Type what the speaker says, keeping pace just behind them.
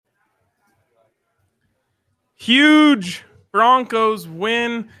Huge Broncos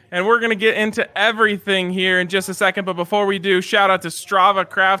win, and we're going to get into everything here in just a second. But before we do, shout out to Strava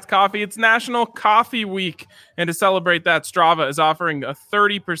Craft Coffee. It's National Coffee Week, and to celebrate that, Strava is offering a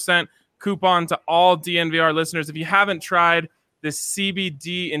 30% coupon to all DNVR listeners. If you haven't tried this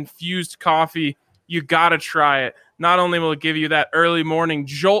CBD-infused coffee, you got to try it. Not only will it give you that early morning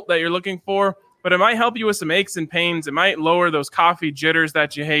jolt that you're looking for, but it might help you with some aches and pains. It might lower those coffee jitters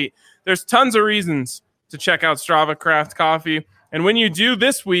that you hate. There's tons of reasons to check out Strava Craft Coffee. And when you do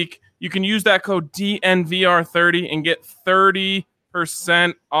this week, you can use that code DNVR30 and get 30%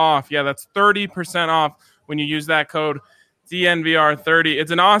 off. Yeah, that's 30% off when you use that code DNVR30.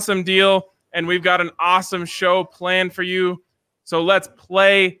 It's an awesome deal, and we've got an awesome show planned for you. So let's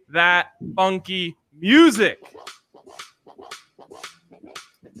play that funky music.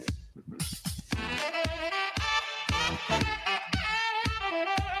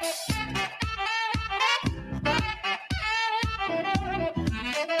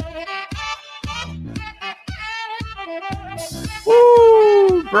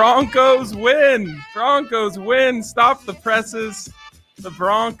 Woo! Broncos win. Broncos win. Stop the presses. The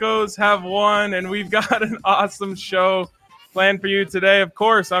Broncos have won, and we've got an awesome show planned for you today. Of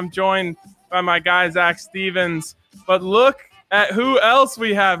course, I'm joined by my guy, Zach Stevens. But look at who else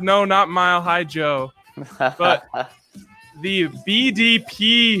we have. No, not Mile High Joe, but the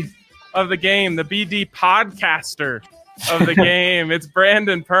BDP of the game, the BD podcaster of the game. It's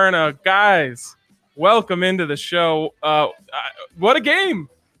Brandon Perna. Guys, welcome into the show. What a game.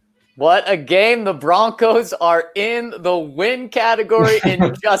 What a game. The Broncos are in the win category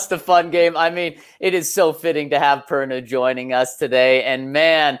in just a fun game. I mean, it is so fitting to have Perna joining us today. And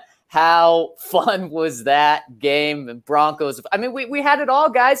man, how fun was that game? The Broncos. I mean, we had it all,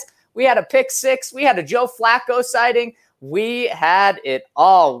 guys. We had a pick six. We had a Joe Flacco sighting. We had it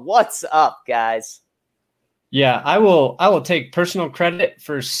all. What's up, guys? Yeah, I will take personal credit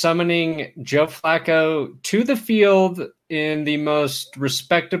for summoning Joe Flacco to the field in the most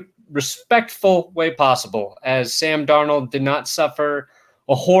respectful way possible, as Sam Darnold did not suffer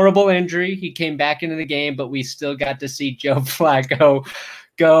a horrible injury. He came back into the game, but we still got to see Joe Flacco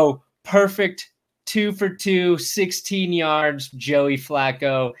go perfect 2 for 2, 16 yards, Joey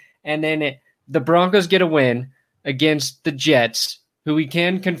Flacco. And then the Broncos get a win against the Jets, who we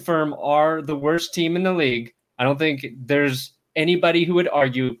can confirm are the worst team in the league. I don't think there's anybody who would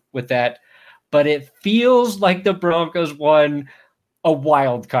argue with that, but it feels like the Broncos won a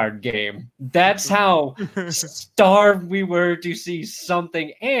wild card game. That's how starved we were to see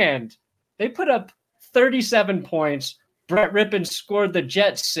something. And they put up 37 points. Brett Rippon scored the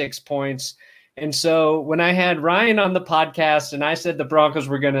Jets 6 points. And so when I had Ryan on the podcast and I said the Broncos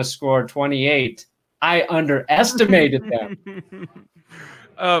were going to score 28, I underestimated them.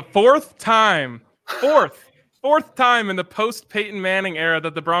 Fourth time in the post-Peyton Manning era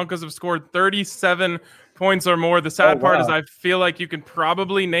that the Broncos have scored 37 points or more. The sad part is I feel like you can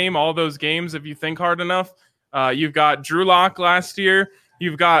probably name all those games if you think hard enough. You've got Drew Lock last year.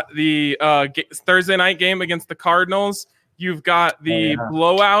 You've got the Thursday night game against the Cardinals. You've got the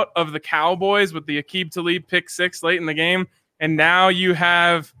blowout of the Cowboys with the Aqib Talib pick six late in the game. And now you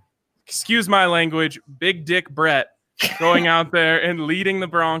have, excuse my language, Big Dick Brett going out there and leading the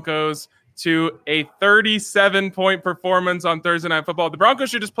Broncos to a 37-point performance on Thursday Night Football. The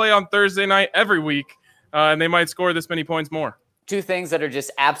Broncos should just play on Thursday night every week, and they might score this many points more. Two things that are just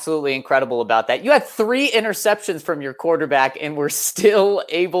absolutely incredible about that. You had 3 interceptions from your quarterback, and we're still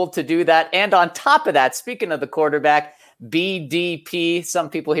able to do that. And on top of that, speaking of the quarterback, BDP, some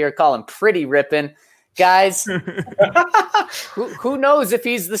people here call him Pretty Rippin'. Guys, who knows if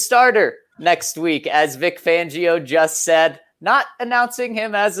he's the starter next week, as Vic Fangio just said. Not announcing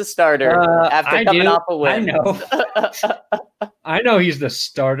him as a starter after coming off a win. I know he's the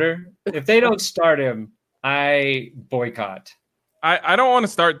starter. If they don't start him, I boycott. I don't want to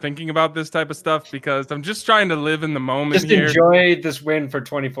start thinking about this type of stuff because I'm just trying to live in the moment here. Enjoy this win for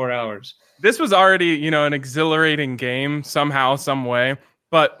 24 hours. This was already, an exhilarating game somehow, some way.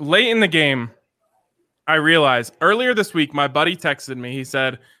 But late in the game, I realized earlier this week, my buddy texted me. He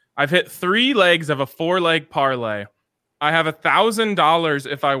said, I've hit 3 legs of a 4-leg parlay. I have $1,000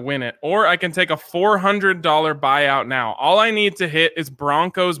 if I win it, or I can take a $400 buyout now. All I need to hit is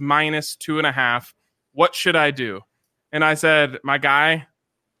Broncos minus 2.5. What should I do? And I said, my guy,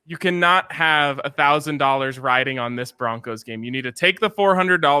 you cannot have $1,000 riding on this Broncos game. You need to take the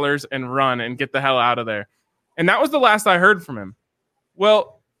 $400 and run and get the hell out of there. And that was the last I heard from him.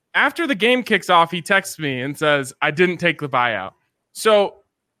 Well, after the game kicks off, he texts me and says, I didn't take the buyout. So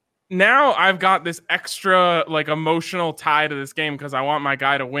now I've got this extra emotional tie to this game because I want my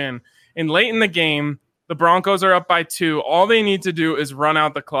guy to win. And late in the game, The Broncos are up by 2. All they need to do is run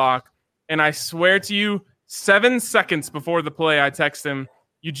out the clock. And I swear to you, 7 seconds before the play, I text him,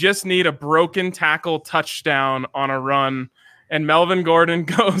 you just need a broken tackle touchdown on a run. And Melvin Gordon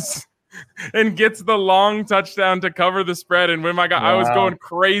goes and gets the long touchdown to cover the spread. And when I was going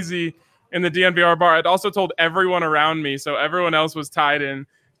crazy in the DNVR bar. I'd also told everyone around me, so everyone else was tied in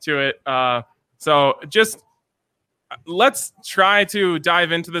to it. So just let's try to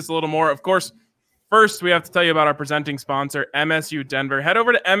dive into this a little more. Of course, first, we have to tell you about our presenting sponsor, MSU Denver. Head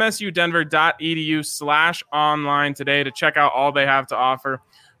over to msudenver.edu/online today to check out all they have to offer.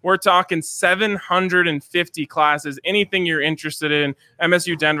 We're talking 750 classes, anything you're interested in.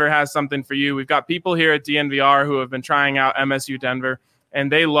 MSU Denver has something for you. We've got people here at DNVR who have been trying out MSU Denver, and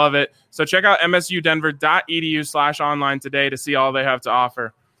they love it. So check out msudenver.edu/online today to see all they have to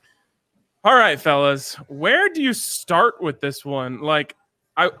offer. All right, fellas, where do you start with this one? Like,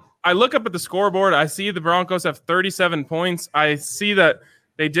 I look up at the scoreboard. I see the Broncos have 37 points. I see that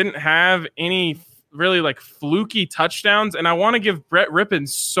they didn't have any really like fluky touchdowns. And I want to give Brett Rypien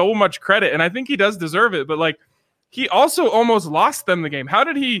so much credit. And I think he does deserve it. But like, he also almost lost them the game. How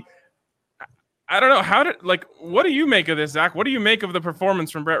did he? I don't know. What do you make of this, Zach? What do you make of the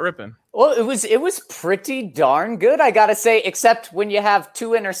performance from Brett Rypien? Well, it was pretty darn good, I got to say, except when you have 2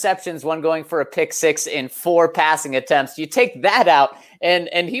 interceptions, one going for a pick 6 and 4 passing attempts, you take that out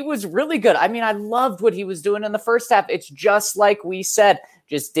and he was really good. I mean, I loved what he was doing in the first half. It's just like we said,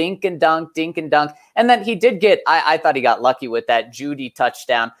 just dink and dunk. And then he did get, I thought he got lucky with that Judy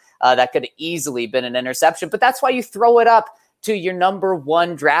touchdown. That could have easily been an interception, but that's why you throw it up to your number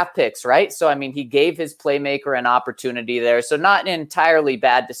 1 draft picks, right? So, I mean, he gave his playmaker an opportunity there. So not an entirely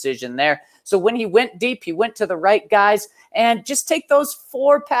bad decision there. So when he went deep, he went to the right guys and just take those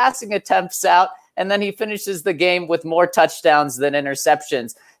 4 passing attempts out. And then he finishes the game with more touchdowns than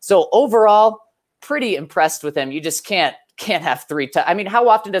interceptions. So overall, pretty impressed with him. You just can't have 3. I mean, how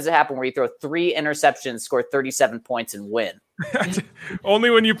often does it happen where you throw 3 interceptions, score 37 points and win? Only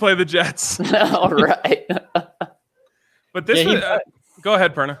when you play the Jets. All right. But this go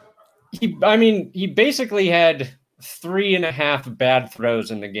ahead, Perna. He basically had 3.5 bad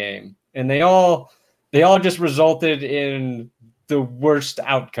throws in the game, and they all just resulted in the worst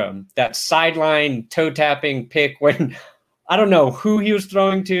outcome. That sideline toe tapping pick when I don't know who he was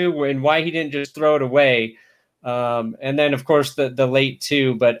throwing to and why he didn't just throw it away. And then of course the late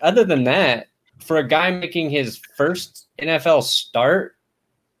 2. But other than that, for a guy making his first NFL start,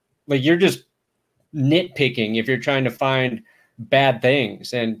 like you're just nitpicking if you're trying to find bad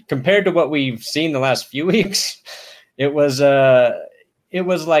things. And compared to what we've seen the last few weeks, it was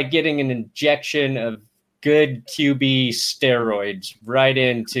like getting an injection of good QB steroids right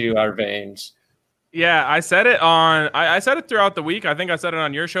into our veins. Yeah, I said it I said it throughout the week. I think I said it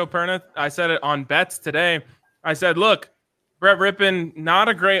on your show, Perna. I said it on Bets today. I said, look, Brett Rypien, not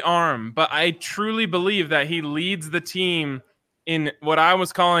a great arm, but I truly believe that he leads the team in what I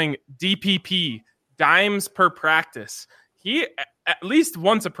was calling DPP, dimes per practice. He at least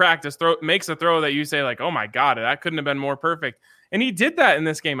once a practice makes a throw that you say like, oh my God, that couldn't have been more perfect. And he did that in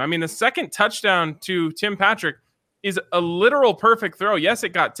this game. I mean, the second touchdown to Tim Patrick is a literal perfect throw. Yes, it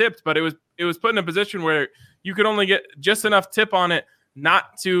got tipped, but it was put in a position where you could only get just enough tip on it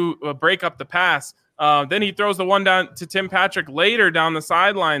not to break up the pass. Then he throws the one down to Tim Patrick later down the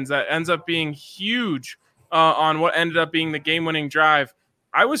sidelines that ends up being huge on what ended up being the game-winning drive.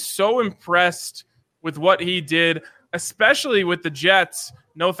 I was so impressed with what he did, especially with the Jets,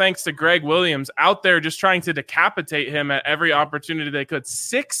 no thanks to Greg Williams, out there just trying to decapitate him at every opportunity they could.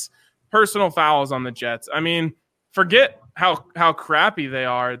 6 personal fouls on the Jets. I mean, forget how crappy they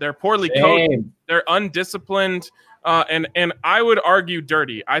are. They're poorly coached. They're undisciplined. And I would argue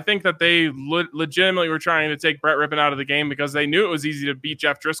dirty. I think that they legitimately were trying to take Brett Rypien out of the game because they knew it was easy to beat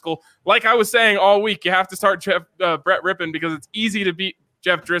Jeff Driscoll. Like I was saying all week, you have to start Brett Rypien because it's easy to beat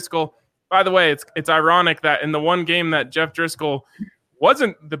Jeff Driscoll. By the way, it's ironic that in the one game that Jeff Driscoll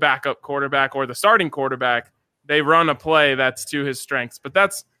wasn't the backup quarterback or the starting quarterback, they run a play that's to his strengths. But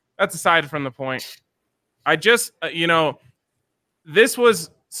that's aside from the point. I just, this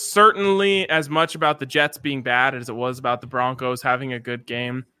was certainly as much about the Jets being bad as it was about the Broncos having a good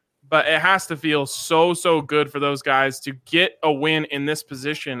game. But it has to feel so good for those guys to get a win in this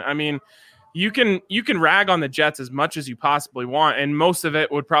position. I mean, you can rag on the Jets as much as you possibly want, and most of it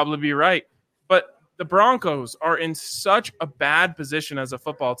would probably be right. But the Broncos are in such a bad position as a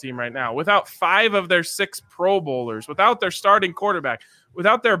football team right now, without 5 of their 6 Pro Bowlers, without their starting quarterback,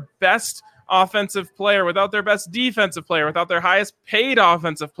 without their best offensive player, without their best defensive player, without their highest paid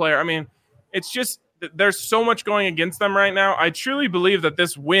offensive player. I mean, it's just there's so much going against them right now. I truly believe that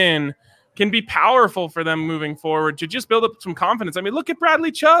this win can be powerful for them moving forward to just build up some confidence. I mean, look at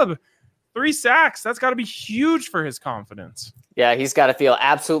Bradley Chubb. 3 sacks. That's got to be huge for his confidence. Yeah, he's got to feel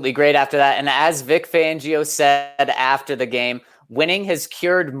absolutely great after that. And as Vic Fangio said after the game, winning has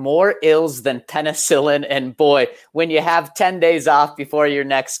cured more ills than penicillin. And boy, when you have 10 days off before your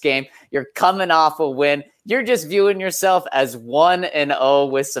next game, you're coming off a win. You're just viewing yourself as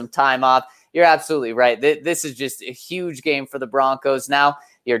 1-0 with some time off. You're absolutely right. This is just a huge game for the Broncos. Now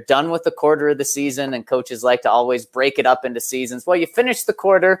you're done with the quarter of the season, and coaches like to always break it up into seasons. Well, you finish the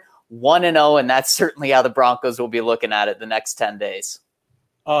quarter 1-0, and that's certainly how the Broncos will be looking at it the next 10 days.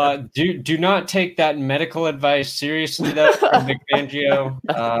 Do not take that medical advice seriously, though, from Vic Fangio.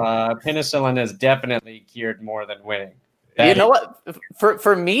 Penicillin has definitely cured more than winning. You know what?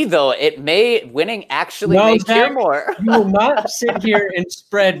 For me, though, winning actually may cure more. You will not sit here and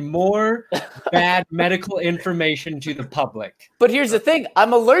spread more bad medical information to the public. But here's the thing.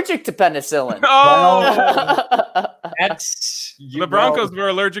 I'm allergic to penicillin. Oh! The Broncos were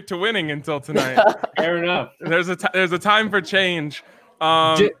allergic to winning until tonight. Fair enough. There's a time for change.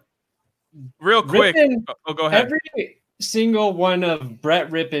 Real quick. Go ahead. Every single one of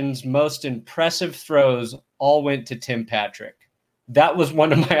Brett Rippon's most impressive throws all went to Tim Patrick. That was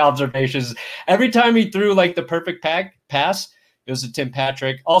one of my observations. Every time he threw like the perfect pass, it was to Tim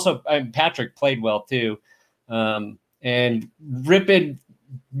Patrick. Also, Patrick played well too. And Rippon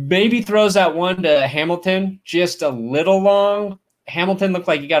maybe throws that one to Hamilton just a little long. Hamilton looked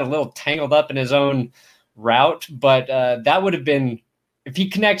like he got a little tangled up in his own route, but that would have been, if he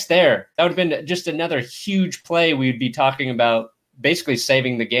connects there, that would have been just another huge play. We'd be talking about basically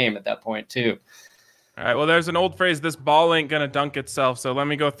saving the game at that point too. All right, well, there's an old phrase, this ball ain't going to dunk itself. So let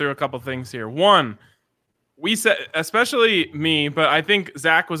me go through a couple things here. One, we said, especially me, but I think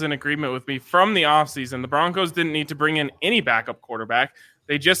Zach was in agreement with me from the offseason. The Broncos didn't need to bring in any backup quarterback.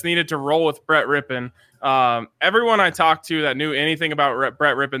 They just needed to roll with Brett Rippon. Everyone I talked to that knew anything about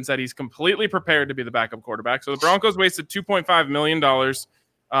Brett Rippon said he's completely prepared to be the backup quarterback. So the Broncos wasted $2.5 million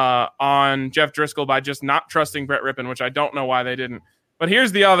on Jeff Driscoll by just not trusting Brett Rippon, which I don't know why they didn't. But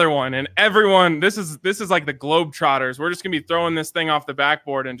here's the other one, and everyone, this is like the Globetrotters. We're just going to be throwing this thing off the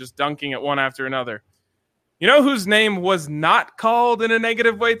backboard and just dunking it one after another. You know whose name was not called in a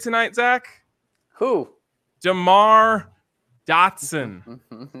negative way tonight, Zach? Who? DeMar Dotson.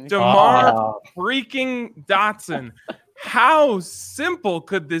 DeMar freaking Dotson. How simple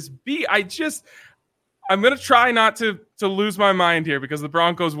could this be? I'm going to try not to lose my mind here because the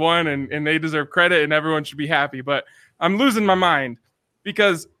Broncos won and they deserve credit and everyone should be happy, but I'm losing my mind.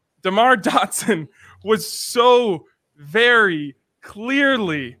 Because DeMar Dotson was so very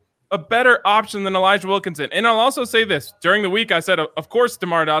clearly a better option than Elijah Wilkinson. And I'll also say this. During the week, I said, of course,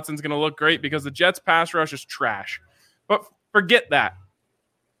 DeMar Dotson's going to look great because the Jets' pass rush is trash. But forget that.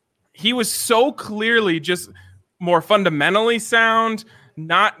 He was so clearly just more fundamentally sound,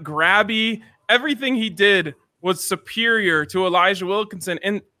 not grabby. Everything he did was superior to Elijah Wilkinson.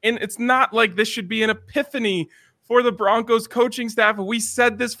 And it's not like this should be an epiphany for the Broncos coaching staff. We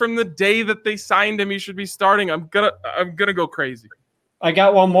said this from the day that they signed him. He should be starting. I'm gonna go crazy. I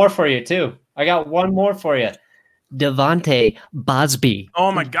got one more for you too. Devontae Bosby.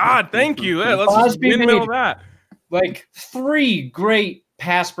 Oh my God! Thank you. Let's just windmill that. Like 3 great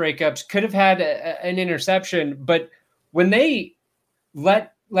pass breakups. Could have had an interception, but when they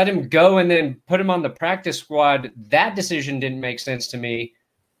let him go and then put him on the practice squad, that decision didn't make sense to me.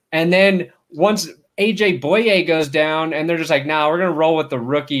 And then once AJ Boye goes down and they're just like, nah, we're going to roll with the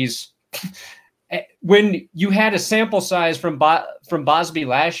rookies. When you had a sample size from Bosby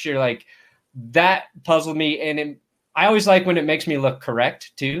last year, like that puzzled me. And I always like when it makes me look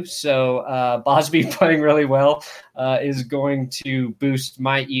correct too. So Bosby playing really well is going to boost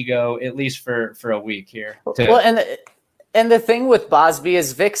my ego, at least for a week here. Well, and the thing with Bosby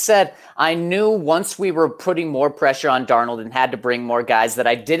is Vic said, I knew once we were putting more pressure on Darnold and had to bring more guys that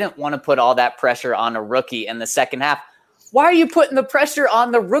I didn't want to put all that pressure on a rookie in the second half. Why are you putting the pressure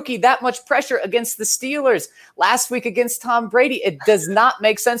on the rookie, that much pressure against the Steelers last week against Tom Brady? It does not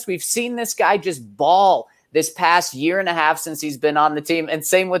make sense. We've seen this guy just ball this past year and a half since he's been on the team. And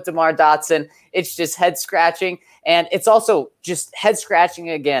same with DeMar Dotson. It's just head scratching. And it's also just head scratching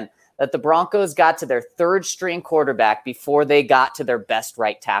again that the Broncos got to their 3rd string quarterback before they got to their best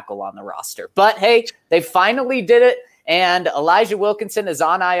right tackle on the roster. But hey, they finally did it. And Elijah Wilkinson is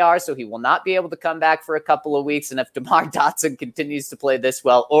on IR, so he will not be able to come back for a couple of weeks. And if DeMar Dotson continues to play this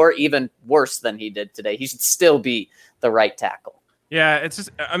well, or even worse than he did today, he should still be the right tackle. Yeah, it's just,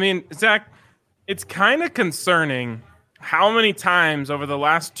 I mean, Zach, it's kind of concerning how many times over the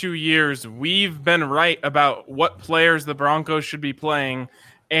last 2 years we've been right about what players the Broncos should be playing.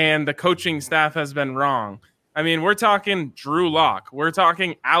 and the coaching staff has been wrong. I mean, we're talking Drew Lock. We're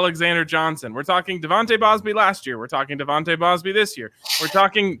talking Alexander Johnson. We're talking Devontae Bosby last year. We're talking Devontae Bosby this year. We're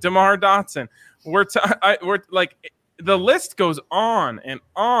talking DeMar Dotson. We're like, the list goes on and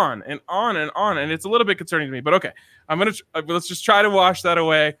on and on and on, and it's a little bit concerning to me. But okay, let's just try to wash that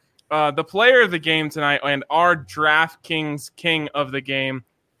away. The player of the game tonight and our DraftKings king of the game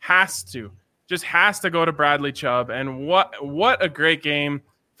has to go to Bradley Chubb. And what a great game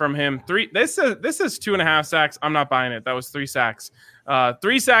from him. This is 2.5 sacks. I'm not buying it. That was 3 sacks.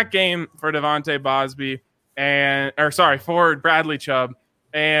 3-sack game for Devontae Bosby for Bradley Chubb.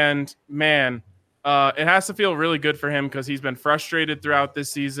 And man, it has to feel really good for him because he's been frustrated throughout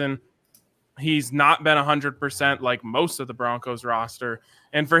this season. He's not been 100% like most of the Broncos roster.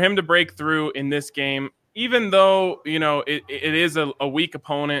 And for him to break through in this game, even though, it is a weak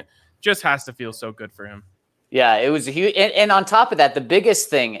opponent, just has to feel so good for him. Yeah, it was huge. And on top of that, the biggest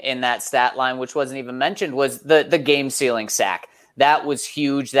thing in that stat line, which wasn't even mentioned, was the game-sealing sack. That was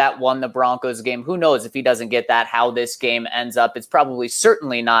huge. That won the Broncos game. Who knows if he doesn't get that, how this game ends up. It's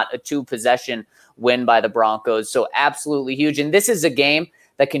certainly not a 2-possession win by the Broncos. So absolutely huge. And this is a game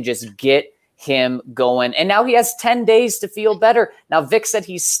that can just get him going. And now he has 10 days to feel better. Now, Vic said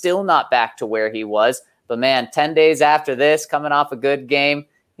he's still not back to where he was. But, man, 10 days after this, coming off a good game,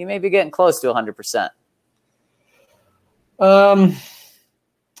 he may be getting close to 100%.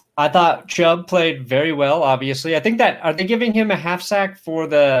 I thought Chubb played very well, obviously. I think are they giving him a half sack for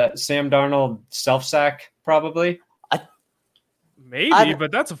the Sam Darnold self sack? Probably. Maybe,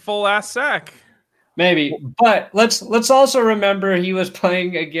 but that's a full ass sack. Maybe, but let's also remember he was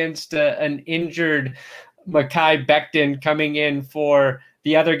playing against an injured Mekhi Becton coming in for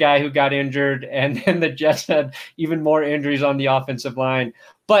the other guy who got injured, and then the Jets had even more injuries on the offensive line.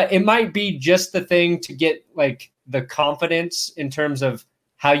 But it might be just the thing to get like the confidence in terms of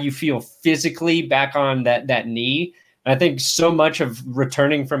how you feel physically back on that knee. And I think so much of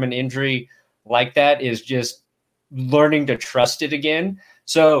returning from an injury like that is just learning to trust it again.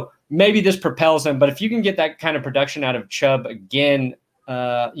 So maybe this propels him, but if you can get that kind of production out of Chubb again,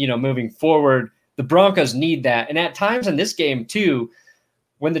 moving forward, the Broncos need that. And at times in this game too,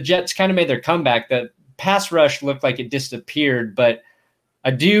 when the Jets kind of made their comeback, the pass rush looked like it disappeared, but I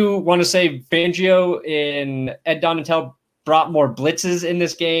do want to say Fangio and Ed Donatel brought more blitzes in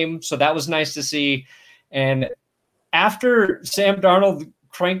this game, so that was nice to see. And after Sam Darnold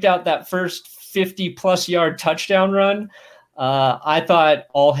cranked out that first 50-plus yard touchdown run, I thought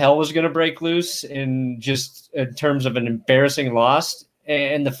all hell was going to break loose in terms of an embarrassing loss.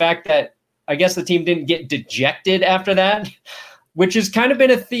 And the fact that I guess the team didn't get dejected after that, which has kind of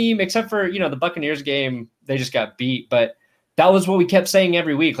been a theme, except for, the Buccaneers game, they just got beat. But that was what we kept saying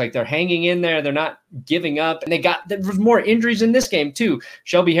every week. Like, they're hanging in there. They're not giving up. And there was more injuries in this game too.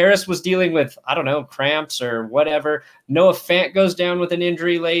 Shelby Harris was dealing with, cramps or whatever. Noah Fant goes down with an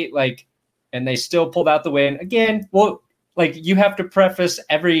injury late, and they still pulled out the win. Again, well, you have to preface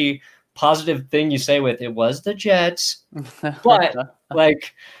every positive thing you say with, it was the Jets, but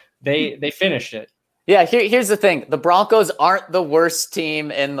they finished it. Yeah, here's the thing. The Broncos aren't the worst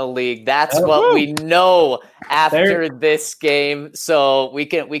team in the league. That's what we know after this game. So we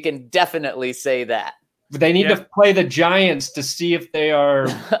can definitely say that. They need to play the Giants to see if they are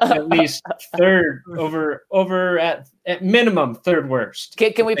at least third over at minimum third worst.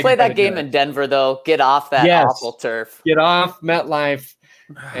 Can we play that game in Denver, though? Get off that awful turf. Get off MetLife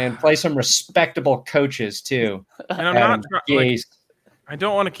and play some respectable coaches, too. And I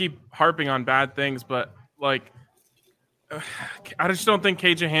don't want to keep harping on bad things, but I just don't think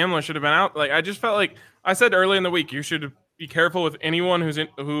KJ Hamler should have been out. I just felt like I said early in the week, you should be careful with anyone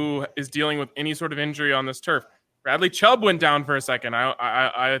who is dealing with any sort of injury on this turf. Bradley Chubb went down for a second.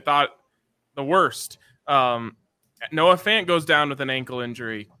 I thought the worst. Noah Fant goes down with an ankle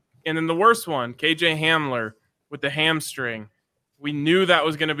injury, and then the worst one, KJ Hamler with the hamstring. We knew that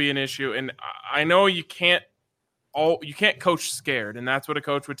was going to be an issue, and I know you can't coach scared, and that's what a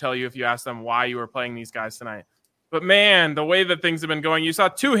coach would tell you if you asked them why you were playing these guys tonight. But man, the way that things have been going, you saw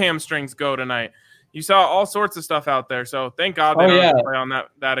 2 hamstrings go tonight. You saw all sorts of stuff out there. So thank God they don't have to play on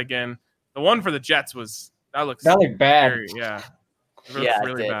that again. The one for the Jets looked bad. Scary. Yeah, it looked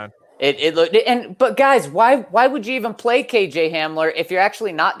really bad. It looked, but guys, why would you even play KJ Hamler if you're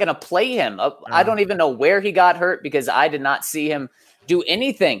actually not going to play him? I don't even know where he got hurt because I did not see him do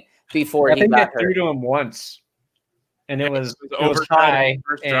anything before he got hurt. I think they threw to him once. And it was high,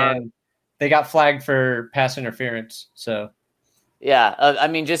 and they got flagged for pass interference. So Yeah, I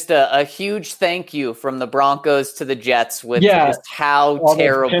mean, just a huge thank you from the Broncos to the Jets with just how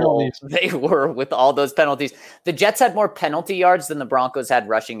terrible they were with all those penalties. The Jets had more penalty yards than the Broncos had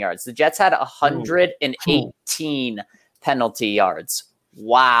rushing yards. The Jets had 118 penalty yards.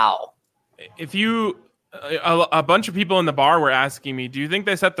 Wow. If you, a bunch of people in the bar were asking me, do you think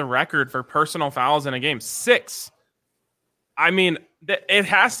they set the record for personal fouls in a game? 6. I mean, it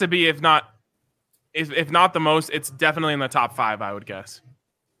has to be, if not the most, it's definitely in the top 5, I would guess.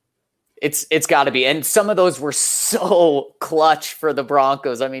 It's got to be. And some of those were so clutch for the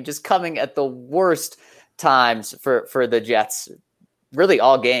Broncos. I mean, just coming at the worst times for the Jets, really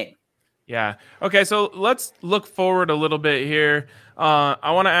all game. Yeah. Okay, so let's look forward a little bit here.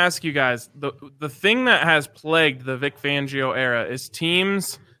 I want to ask you guys, the thing that has plagued the Vic Fangio era is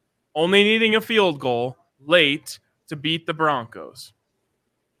teams only needing a field goal late to beat the Broncos.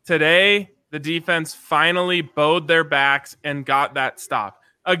 Today, the defense finally bowed their backs and got that stop.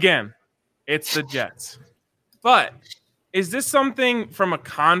 Again, it's the Jets. But is this something from a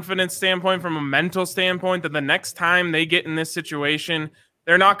confidence standpoint, from a mental standpoint, that the next time they get in this situation,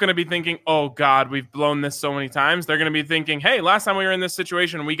 they're not going to be thinking, oh, God, we've blown this so many times. They're going to be thinking, hey, last time we were in this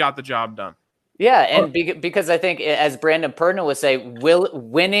situation, we got the job done. Yeah, and because I think, as Brandon Perna would say,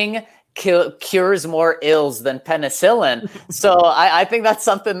 winning cures more ills than penicillin. So I think that's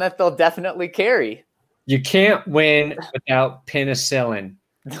something that they'll definitely carry. You can't win without penicillin.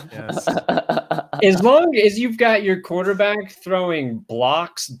 Yes. As long as you've got your quarterback throwing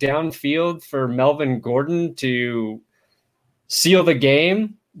blocks downfield for Melvin Gordon to seal the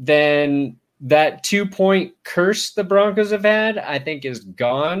game, then that 2-point curse the Broncos have had, I think, is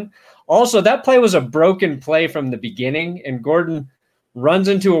gone. Also, that play was a broken play from the beginning, and Gordon runs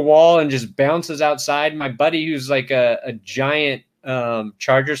into a wall and just bounces outside. My buddy, who's like a giant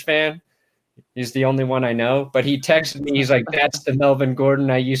Chargers fan, he's the only one I know, but he texted me. He's like, that's the Melvin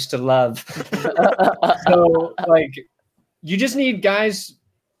Gordon I used to love. So, like, you just need guys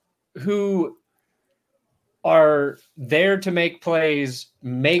who are there to make plays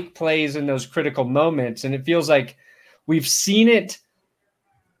in those critical moments. And it feels like we've seen it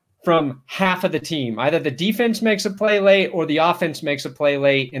from half of the team. Either the defense makes a play late or the offense makes a play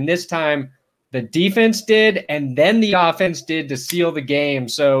late. And this time the defense did, and then the offense did to seal the game.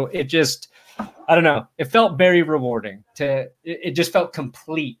 So it just, I don't know. It felt very rewarding. It just felt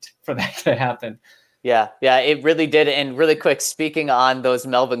complete for that to happen. Yeah, it really did. And really quick, speaking on those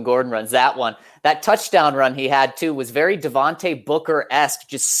Melvin Gordon runs, that touchdown run he had too was very Devontae Booker-esque,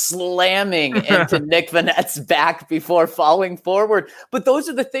 just slamming into Nick Vanette's back before falling forward. But those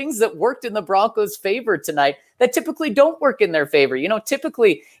are the things that worked in the Broncos' favor tonight that typically don't work in their favor. You know,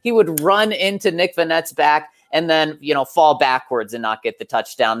 typically he would run into Nick Vanette's back and then, fall backwards and not get the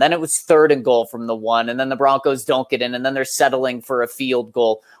touchdown. Then it was 3rd and goal from the 1, and then the Broncos don't get in, and then they're settling for a field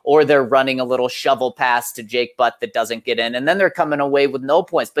goal, or they're running a little shovel pass to Jake Butt that doesn't get in, and then they're coming away with no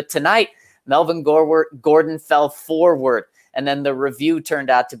points. But tonight, Melvin Gordon fell forward, and then the review turned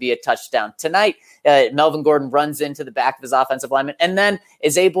out to be a touchdown. Tonight, Melvin Gordon runs into the back of his offensive lineman and then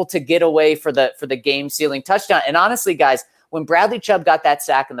is able to get away for the game-sealing touchdown. And honestly, guys, when Bradley Chubb got that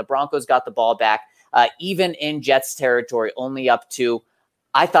sack and the Broncos got the ball back, even in Jets territory, only up 2,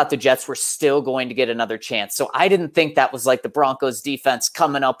 I thought the Jets were still going to get another chance. So I didn't think that was like the Broncos defense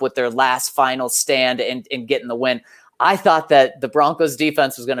coming up with their last final stand and getting the win. I thought that the Broncos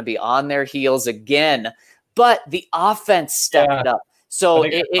defense was going to be on their heels again, but the offense stepped up. So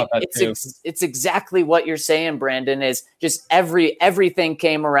it's exactly what you're saying, Brandon, is just everything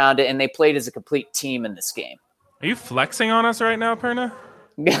came around it, and they played as a complete team in this game. Are you flexing on us right now, Perna?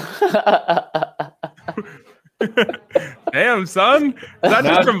 Damn, son. Is that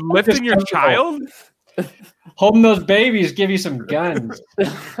just from lifting your child? Holding those babies give you some guns.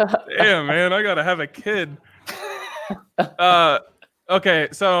 Damn, man, I gotta have a kid. Okay,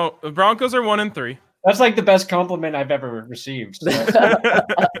 so the Broncos are 1-3. That's like the best compliment I've ever received. So.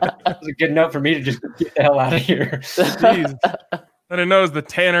 That was a good note for me to just get the hell out of here. Jeez. I didn't know it was the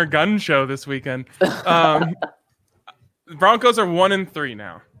Tanner Gun Show this weekend. The Broncos are 1-3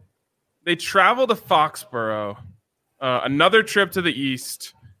 now. They travel to Foxborough, another trip to the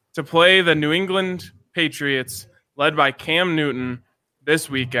east, to play the New England Patriots, led by Cam Newton, this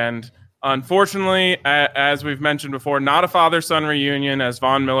weekend. Unfortunately, as we've mentioned before, not a father-son reunion, as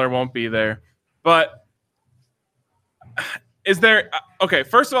Von Miller won't be there. But is there – okay,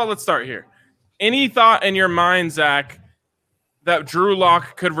 first of all, let's start here. Any thought in your mind, Zach, that Drew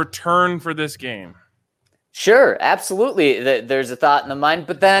Lock could return for this game? Sure, absolutely. There's a thought in the mind,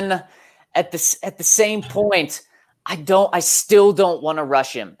 but then at the same point, I still don't want to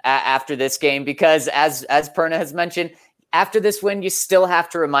rush him after this game because as Perna has mentioned, after this win, you still have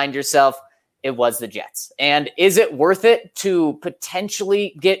to remind yourself it was the Jets. And is it worth it to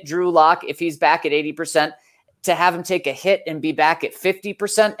potentially get Drew Lock if he's back at 80%, to have him take a hit and be back at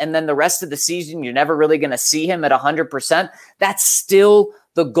 50%, and then the rest of the season, you're never really going to see him at 100%? That's still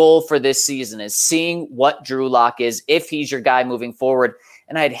the goal for this season, is seeing what Drew Lock is if he's your guy moving forward.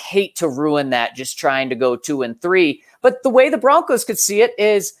 And I'd hate to ruin that just trying to go 2-3. But the way the Broncos could see it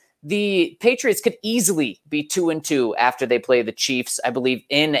is the Patriots could easily be 2-2 after they play the Chiefs, I believe,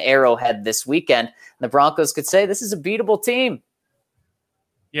 in Arrowhead this weekend. And the Broncos could say this is a beatable team.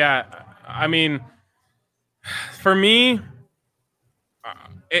 Yeah, I mean, for me,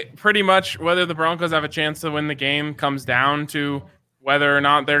 it pretty much whether the Broncos have a chance to win the game comes down to whether or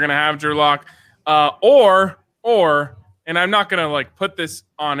not they're going to have Drew Lock, or, and I'm not going to like put this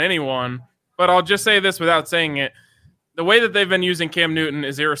on anyone, but I'll just say this without saying it. The way that they've been using Cam Newton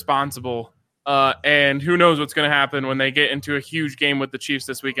is irresponsible, and who knows what's going to happen when they get into a huge game with the Chiefs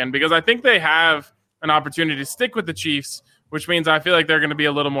this weekend, because I think they have an opportunity to stick with the Chiefs, which means I feel like they're going to be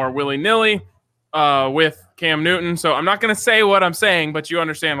a little more willy-nilly with Cam Newton. So I'm not going to say what I'm saying, but you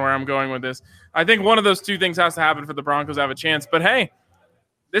understand where I'm going with this. I think one of those two things has to happen for the Broncos to have a chance. But hey,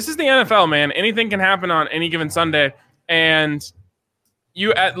 this is the NFL, man. Anything can happen on any given Sunday, and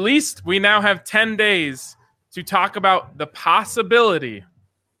we now have 10 days to talk about the possibility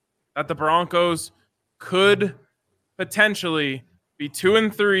that the Broncos could potentially be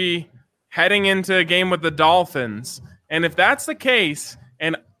 2-3 heading into a game with the Dolphins. And if that's the case,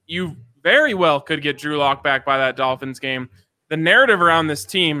 and you very well could get Drew Lock back by that Dolphins game, the narrative around this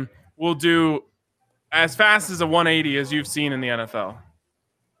team will do as fast as a 180 as you've seen in the NFL.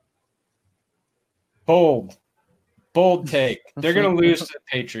 Bold take. They're going to lose to the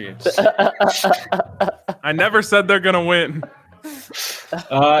Patriots. I never said they're going to win.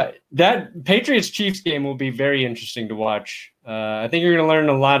 That Patriots-Chiefs game will be very interesting to watch. I think you're going to learn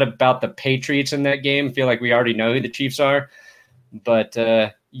a lot about the Patriots in that game. I feel like we already know who the Chiefs are. But,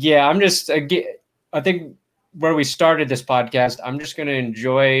 I think where we started this podcast, I'm just going to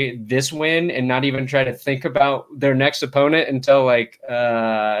enjoy this win and not even try to think about their next opponent until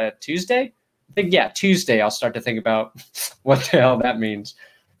Tuesday. I think, Tuesday I'll start to think about what the hell that means.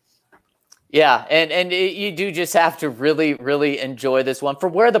 Yeah, and you do just have to really, really enjoy this one for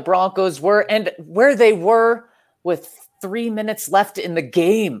where the Broncos were and where they were with 3 minutes left in the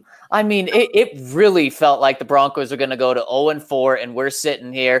game. I mean, it really felt like the Broncos are going to go to 0-4, and we're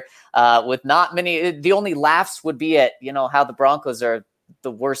sitting here with not many. The only laughs would be at, how the Broncos are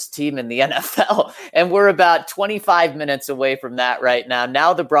the worst team in the NFL. And we're about 25 minutes away from that right now.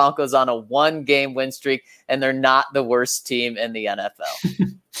 Now the Broncos on a 1-game win streak, and they're not the worst team in the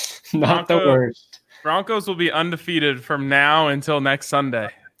NFL. Not the worst. Broncos will be undefeated from now until next Sunday.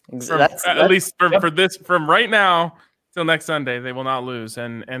 At least from right now till next Sunday, they will not lose.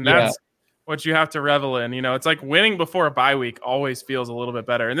 And that's what you have to revel in. It's like winning before a bye week always feels a little bit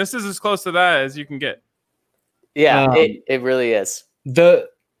better. And this is as close to that as you can get. Yeah, it really is. I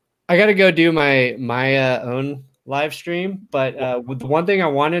got to go do my own live stream, but the one thing I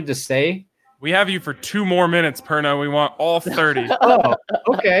wanted to say, we have you for 2 more minutes, Perno. We want all 30. Oh,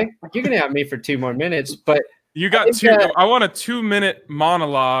 okay. You can have me for 2 more minutes, but you got 2. I want a 2-minute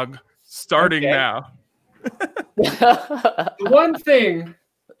monologue starting now. The one thing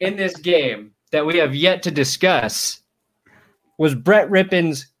in this game that we have yet to discuss was Brett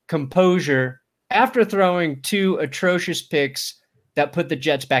Rippon's composure after throwing 2 atrocious picks that put the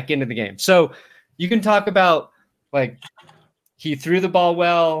Jets back into the game. So you can talk about, he threw the ball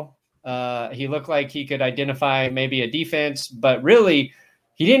well. He looked like he could identify maybe a defense, but really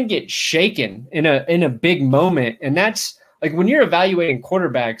he didn't get shaken in a big moment. And that's when you're evaluating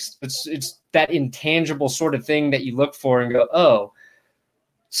quarterbacks, it's that intangible sort of thing that you look for and go, oh,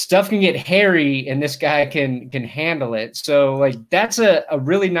 stuff can get hairy and this guy can handle it. So that's a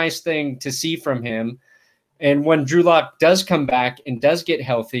really nice thing to see from him. And when Drew Lock does come back and does get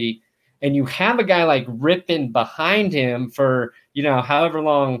healthy, and you have a guy like Rippon behind him for, however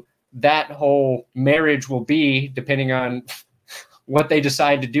long that whole marriage will be, depending on what they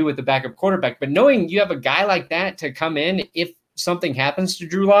decide to do with the backup quarterback. But knowing you have a guy like that to come in if something happens to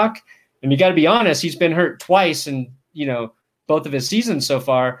Drew Lock, and you got to be honest, he's been hurt twice in, both of his seasons so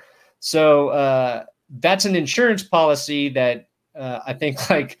far. So that's an insurance policy that I think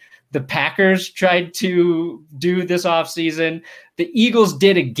the Packers tried to do this offseason. The Eagles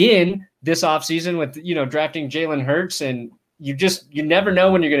did again this offseason with, drafting Jalen Hurts. And you never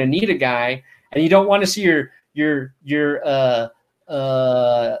know when you're going to need a guy, and you don't want to see your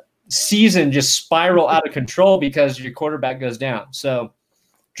season just spiral out of control because your quarterback goes down. So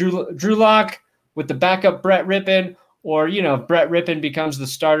Drew Lock with the backup Brett Rippon, or, Brett Rippon becomes the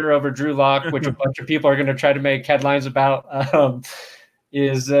starter over Drew Lock, which a bunch of people are going to try to make headlines about,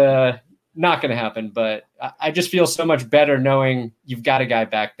 is not going to happen. But I just feel so much better knowing you've got a guy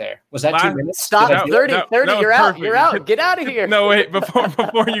back there. Was that 2 minutes? Stop. 30, you're out. You're out. Get out of here. No, wait,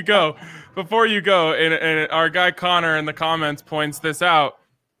 before you go, and our guy Connor in the comments points this out,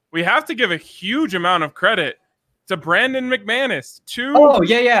 we have to give a huge amount of credit to Brandon McManus.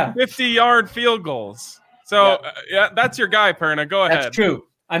 50-yard field goals. So, that's your guy, Perna. Go ahead. That's true.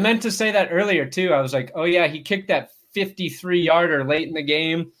 I meant to say that earlier, too. I was like, oh, yeah, he kicked that 53-yarder late in the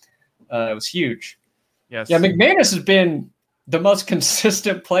game. It was huge. Yes. Yeah, McManus has been the most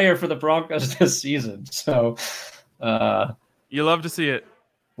consistent player for the Broncos this season. So, you love to see it.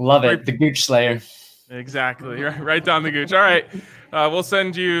 Love it. The Gooch Slayer. Exactly. Right down the Gooch. All right. We'll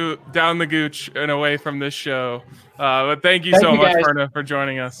send you down the Gooch and away from this show. But thank you so much, Perna, for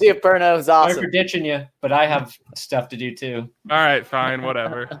joining us. See you, Perna. It was awesome. Sorry for ditching you, but I have stuff to do too. All right, fine,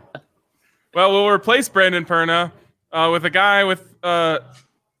 whatever. Well, we'll replace Brandon Perna with a guy with,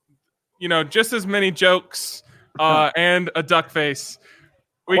 just as many jokes and a duck face.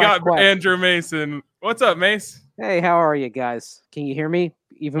 We got Andrew Mason. What's up, Mace? Hey, how are you guys? Can you hear me?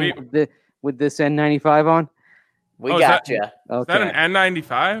 Even with this N95 on? We got you. Okay. Is that an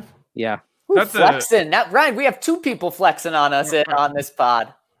N95? Yeah. That's flexing. Now, Ryan, we have 2 people flexing on us on this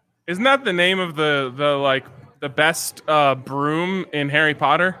pod. Isn't that the name of the best broom in Harry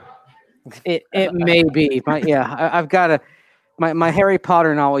Potter? It may be. I've got my Harry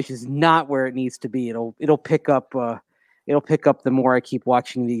Potter knowledge is not where it needs to be. It'll pick up the more I keep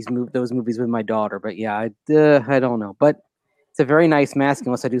watching those movies with my daughter. But yeah, I don't know. But it's a very nice mask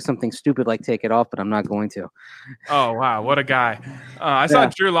unless I do something stupid like take it off, but I'm not going to. Oh, wow. What a guy. I saw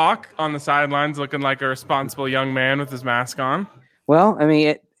Drew Lock on the sidelines looking like a responsible young man with his mask on. Well, I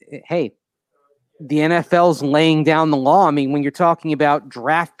mean, hey, the NFL's laying down the law. I mean, when you're talking about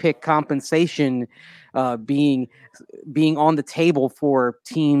draft pick compensation being on the table for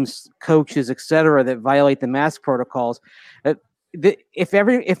teams, coaches, etc., that violate the mask protocols,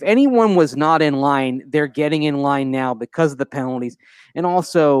 if anyone was not in line, they're getting in line now because of the penalties. And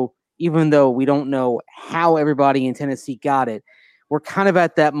also, even though we don't know how everybody in Tennessee got it, we're kind of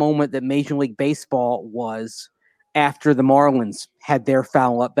at that moment that Major League Baseball was after the Marlins had their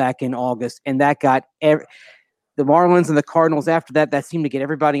foul up back in August. And that got the Marlins and the Cardinals after that seemed to get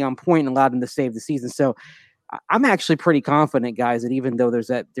everybody on point and allowed them to save the season. So I'm actually pretty confident, guys, that even though there's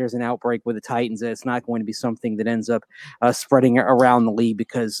an outbreak with the Titans, that it's not going to be something that ends up spreading around the league,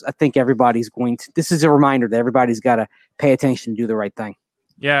 because I think everybody's going to – this is a reminder that everybody's got to pay attention and do the right thing.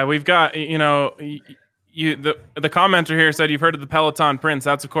 Yeah, we've got, the commenter here said you've heard of the Peloton Prince.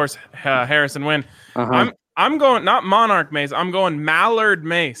 That's, of course, Harrison Wynn. Uh-huh. I'm going not Monarch Mace. I'm going Mallard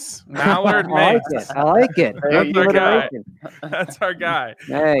Mace. Mallard Mace. I like it. That's our guy. That's our guy.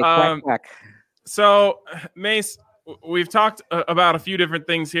 Hey, quack. So, Mace, we've talked about a few different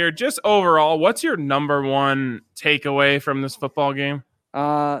things here. Just overall, what's your number one takeaway from this football game?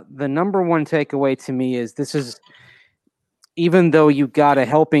 The number one takeaway to me is this is, even though you got a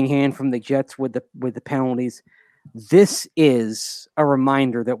helping hand from the Jets with the penalties, this is a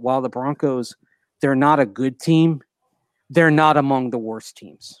reminder that while the Broncos, they're not a good team, they're not among the worst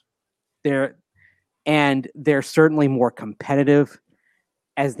teams. They're certainly more competitive.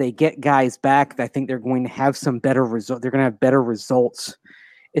 As they get guys back, I think they're going to have some better results. They're going to have better results.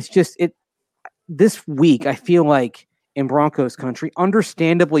 It's just this week, I feel like in Broncos country,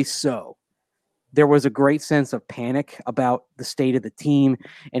 understandably so, there was a great sense of panic about the state of the team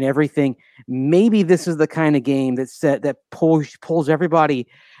and everything. Maybe this is the kind of game that pulls everybody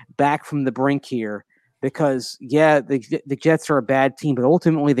back from the brink here, because the Jets are a bad team, but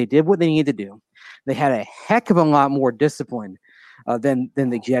ultimately they did what they needed to do. They had a heck of a lot more discipline than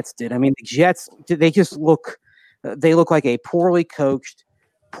the Jets did. I mean, the Jets, they just look like a poorly coached,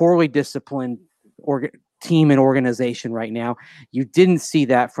 poorly disciplined team and organization right now. You didn't see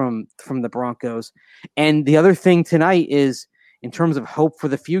that from the Broncos. And the other thing tonight is, in terms of hope for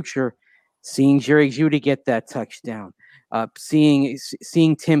the future, seeing Jerry Jeudy get that touchdown, seeing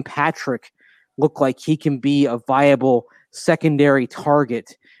Tim Patrick look like he can be a viable secondary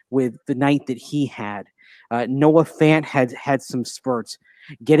target with the night that he had. Noah Fant had some spurts,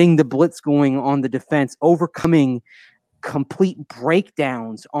 getting the blitz going on the defense, overcoming complete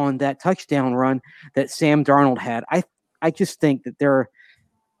breakdowns on that touchdown run that Sam Darnold had. I just think that there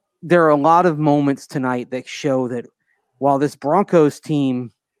are a lot of moments tonight that show that while this Broncos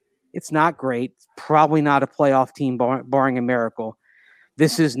team, it's not great, it's probably not a playoff team barring a miracle,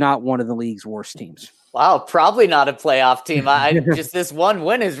 this is not one of the league's worst teams. Wow, probably not a playoff team. I just this one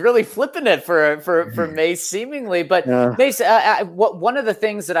win is really flipping it for Mace seemingly. But Mace, one of the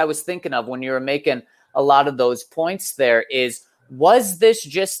things that I was thinking of when you were making a lot of those points there is, was this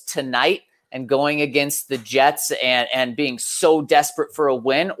just tonight and going against the Jets and being so desperate for a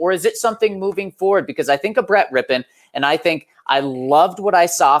win, or is it something moving forward? Because I think of Brett Rypien, and I think I loved what I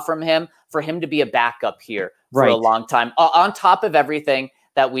saw from him, for him to be a backup here for a long time, on top of everything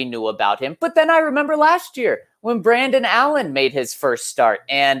that we knew about him. But then I remember last year when Brandon Allen made his first start,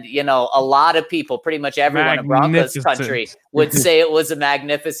 and, you know, a lot of people, pretty much everyone in Broncos country would say it was a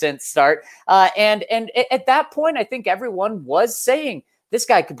magnificent start. And at that point, I think everyone was saying this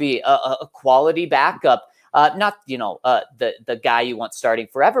guy could be a quality backup. Not, you know, the guy you want starting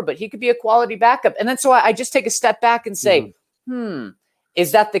forever, but he could be a quality backup. And then so I just take a step back and say,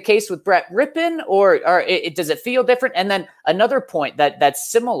 is that the case with Brett Rypien, or does it feel different? And then another point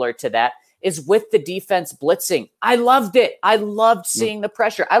that's similar to that is with the defense blitzing. I loved it. I loved seeing the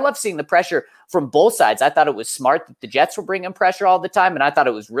pressure. I love seeing the pressure from both sides. I thought it was smart that the Jets were bringing pressure all the time, and I thought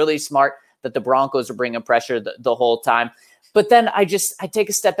it was really smart that the Broncos were bringing pressure the whole time. But then I take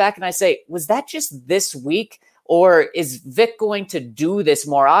a step back and I say, was that just this week? Or is Vic going to do this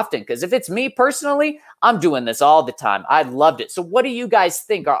more often? Because if it's me personally, I'm doing this all the time. I loved it. So what do you guys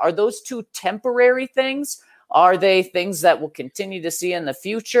think? Are those two temporary things? Are they things that we'll continue to see in the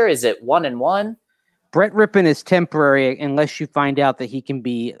future? Is it 1-1? Brett Rypien is temporary unless you find out that he can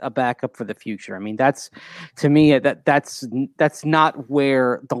be a backup for the future. I mean, that's, to me, that's not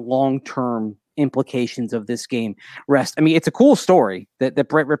where the long-term implications of this game rest. I mean, it's a cool story that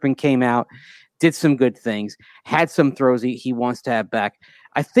Brett Rypien came out, did some good things, had some throws he wants to have back.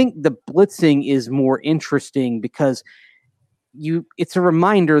 I think the blitzing is more interesting because it's a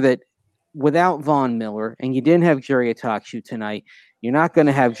reminder that without Von Miller, and you didn't have Jerry Attaochu tonight, you're not going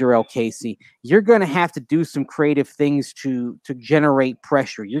to have Jarrell Casey. You're going to have to do some creative things to generate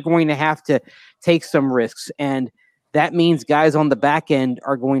pressure. You're going to have to take some risks, and that means guys on the back end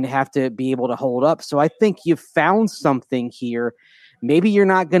are going to have to be able to hold up. So I think you've found something here. Maybe you're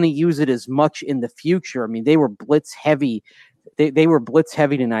not going to use it as much in the future. I mean, they were blitz heavy. They were blitz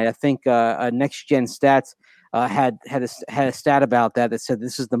heavy tonight. I think Next Gen Stats had a stat about that said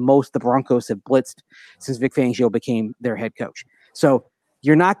this is the most the Broncos have blitzed since Vic Fangio became their head coach. So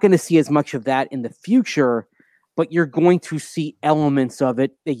you're not going to see as much of that in the future, but you're going to see elements of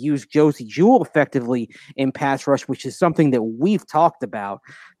it. They use Josey Jewell effectively in pass rush, which is something that we've talked about,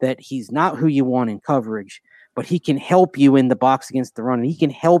 that he's not who you want in coverage, but he can help you in the box against the run, and he can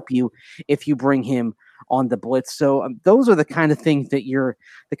help you if you bring him on the blitz. So those are the kind of things that you're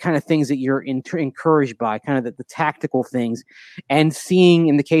encouraged by, kind of the tactical things, and seeing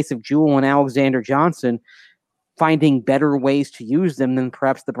in the case of Jewell and Alexander Johnson, finding better ways to use them than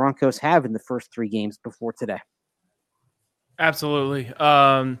perhaps the Broncos have in the first 3 games before today. Absolutely.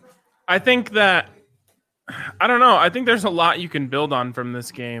 I think that, I don't know. I think there's a lot you can build on from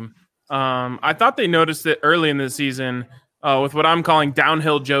this game. I thought they noticed it early in the season with what I'm calling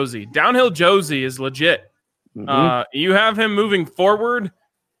downhill Josey. Downhill Josey is legit. You have him moving forward,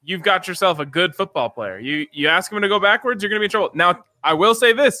 you've got yourself a good football player. You ask him to go backwards, you're going to be in trouble. Now, I will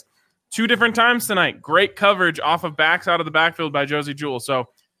say this. 2 different times tonight, great coverage off of backs out of the backfield by Josey Jewell. So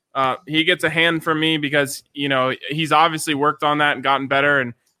he gets a hand from me because, you know, he's obviously worked on that and gotten better.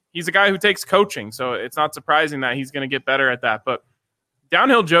 And he's a guy who takes coaching. So it's not surprising that he's going to get better at that. But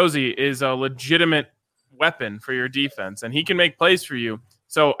downhill Josey is a legitimate weapon for your defense, and he can make plays for you.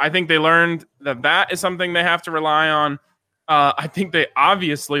 So I think they learned that is something they have to rely on. I think they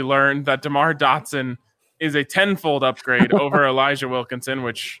obviously learned that DeMar Dotson is a tenfold upgrade over Elijah Wilkinson,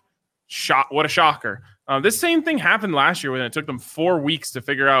 which what a shocker. This same thing happened last year when it took them 4 weeks to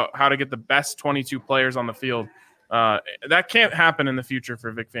figure out how to get the best 22 players on the field. That can't happen in the future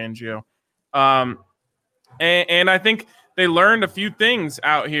for Vic Fangio. And I think they learned a few things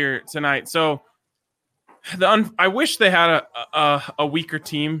out here tonight. So I wish they had a weaker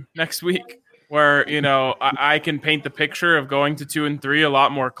team next week where, you know, I can paint the picture of going to 2-3 a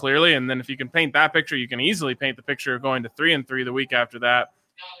lot more clearly. And then if you can paint that picture, you can easily paint the picture of going to 3-3 the week after that.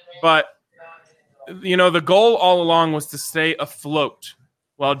 But, you know, the goal all along was to stay afloat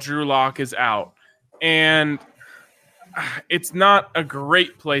while Drew Lock is out. And it's not a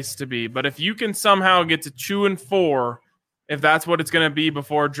great place to be. But if you can somehow get to 2-4, if that's what it's going to be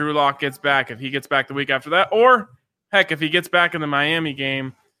before Drew Lock gets back, if he gets back the week after that, or heck, if he gets back in the Miami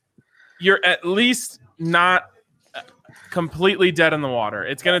game, you're at least not completely dead in the water.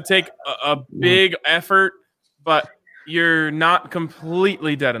 It's going to take a big effort, but you're not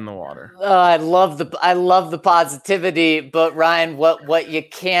completely dead in the water. I love the positivity, but Ryan, what you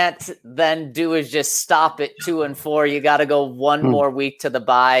can't then do is just stop at 2-4. You got to go one more week to the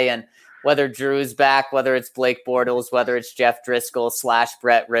bye, and whether Drew's back, whether it's Blake Bortles, whether it's Jeff Driscoll /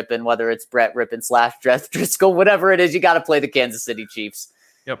 Brett Rippon, whether it's Brett Rippon / Jeff Driscoll, whatever it is, you got to play the Kansas City Chiefs.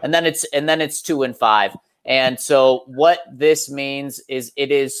 Yep. And then it's 2-5. And so what this means is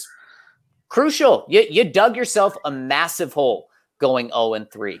it is crucial. You dug yourself a massive hole going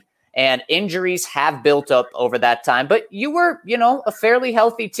 0-3, and injuries have built up over that time. But you were, a fairly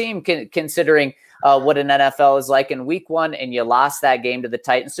healthy team considering what an NFL is like in week 1, and you lost that game to the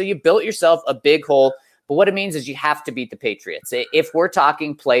Titans. So you built yourself a big hole. But what it means is you have to beat the Patriots. If we're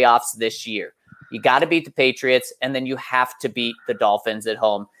talking playoffs this year, you got to beat the Patriots, and then you have to beat the Dolphins at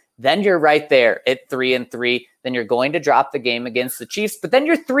home. Then you're right there at 3-3. Then you're going to drop the game against the Chiefs. But then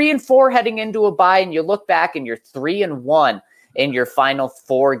you're 3-4 heading into a bye, and you look back and you're 3-1 in your final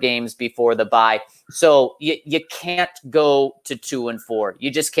 4 games before the bye. So you can't go to 2-4.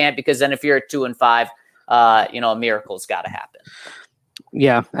 You just can't, because then if you're at 2-5, a miracle's got to happen.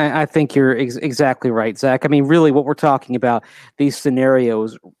 Yeah, I think you're exactly right, Zach. I mean, really what we're talking about, these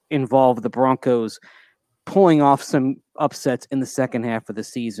scenarios involve the Broncos pulling off some upsets in the second half of the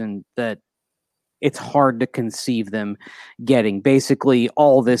season that it's hard to conceive them getting. Basically,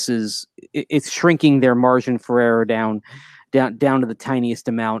 all this it's shrinking their margin for error down to the tiniest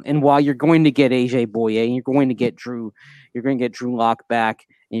amount. And while you're going to get AJ Bouye, and you're going to get Drew Lock back,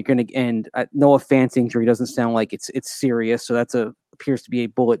 and Noah Fant's injury doesn't sound like it's serious, so that's appears to be a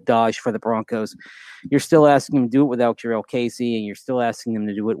bullet dodge for the Broncos. You're still asking them to do it without Jurrell Casey, and you're still asking them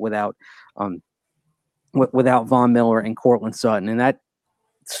to do it without Von Miller and Courtland Sutton, and that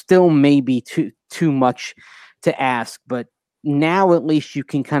still may be too much to ask. But now at least you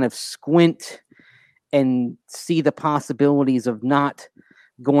can kind of squint and see the possibilities of not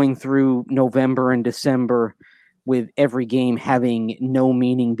going through November and December with every game having no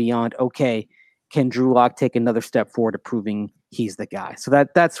meaning beyond, okay, can Drew Lock take another step forward to proving he's the guy? So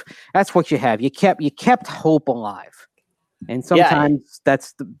that's what you have. You kept hope alive, and sometimes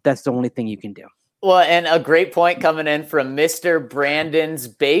that's the only thing you can do. Well, and a great point coming in from Mr. Brandon's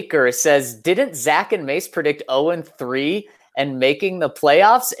Baker says, didn't Zach and Mace predict 0-3 and making the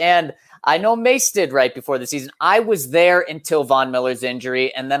playoffs? And I know Mace did right before the season. I was there until Von Miller's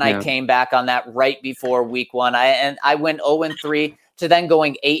injury, and then I came back on that right before week 1. I went 0-3 to then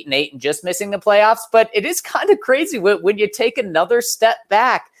going 8-8 and just missing the playoffs. But it is kind of crazy when you take another step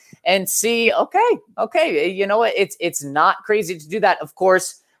back and see, okay, you know what? It's not crazy to do that. Of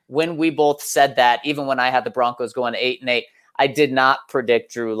course, when we both said that, even when I had the Broncos going 8-8, I did not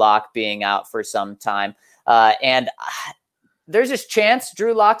predict Drew Lock being out for some time. And there's this chance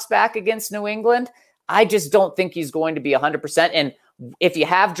Drew Lock's back against New England. I just don't think he's going to be 100%. And if you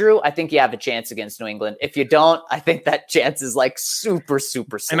have Drew, I think you have a chance against New England. If you don't, I think that chance is like super,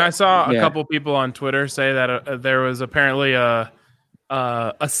 super slim. And I saw a couple people on Twitter say that there was apparently a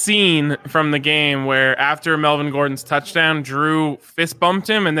scene from the game where after Melvin Gordon's touchdown, Drew fist bumped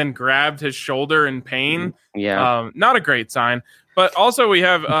him and then grabbed his shoulder in pain. Yeah. Not a great sign. But also we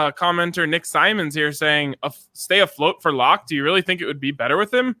have commenter Nick Simons here saying, stay afloat for Lock. Do you really think it would be better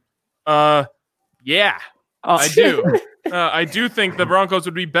with him? Yeah, I do. I do think the Broncos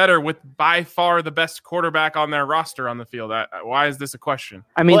would be better with by far the best quarterback on their roster on the field. Why is this a question?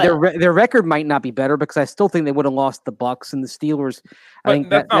 I mean, their record might not be better because I still think they would have lost the Bucs and the Steelers. I think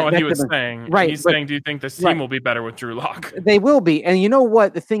that's not what he was saying. Right, he's saying, do you think this team will be better with Drew Lock? They will be. And you know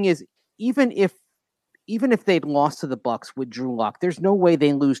what? The thing is, even if they'd lost to the Bucs with Drew Lock, there's no way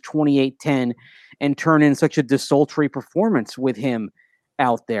they lose 28-10 and turn in such a desultory performance with him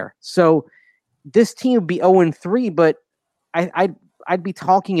out there. So this team would be 0-3, but I'd be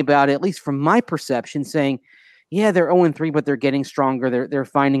talking about it, at least from my perception, saying, yeah, they're 0-3, but they're getting stronger. They're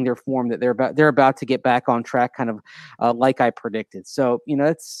finding their form, that they're about to get back on track, kind of like I predicted. So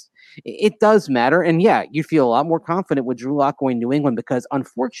it does matter, and yeah, you feel a lot more confident with Drew Lock going to New England because,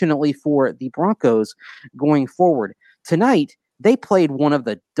 unfortunately for the Broncos going forward tonight, they played one of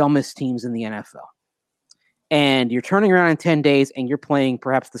the dumbest teams in the NFL, and you're turning around in 10 days, and you're playing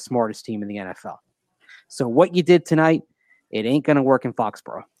perhaps the smartest team in the NFL. So what you did tonight, it ain't going to work in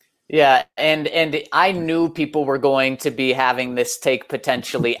Foxborough. Yeah, and I knew people were going to be having this take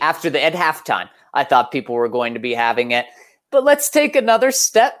potentially at halftime. I thought people were going to be having it. But let's take another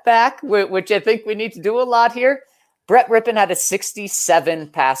step back, which I think we need to do a lot here. Brett Rippon had a 67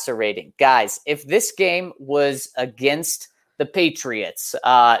 passer rating. Guys, if this game was against the Patriots,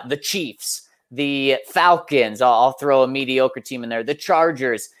 the Chiefs, the Falcons, I'll throw a mediocre team in there, the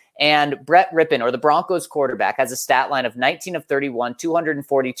Chargers, And Brett Rippon, or the Broncos quarterback, has a stat line of 19 of 31,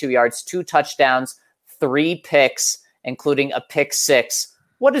 242 yards, 2 touchdowns, 3 picks, including a pick 6.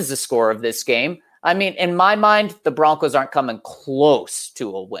 What is the score of this game? I mean, in my mind, the Broncos aren't coming close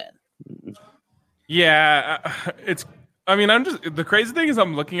to a win. Yeah, the crazy thing is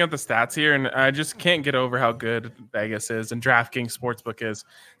I'm looking at the stats here and I just can't get over how good Vegas is and DraftKings Sportsbook is.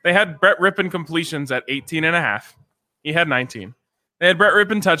 They had Brett Rippon completions at 18.5. He had 19. They had Brett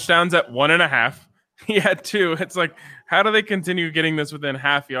Rippon touchdowns at 1.5. He had 2. It's like, how do they continue getting this within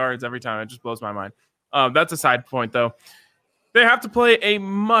half yards every time? It just blows my mind. That's a side point, though. They have to play a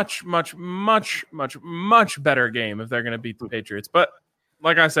much, much, much, much, much better game if they're going to beat the Patriots. But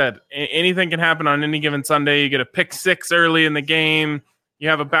like I said, anything can happen on any given Sunday. You get a pick 6 early in the game. You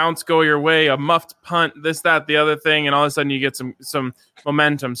have a bounce go your way, a muffed punt, this, that, the other thing, and all of a sudden you get some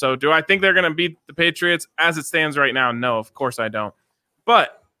momentum. So do I think they're going to beat the Patriots as it stands right now? No, of course I don't.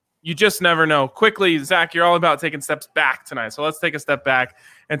 But you just never know. Quickly, Zach, you're all about taking steps back tonight. So let's take a step back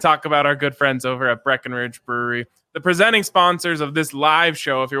and talk about our good friends over at Breckenridge Brewery, the presenting sponsors of this live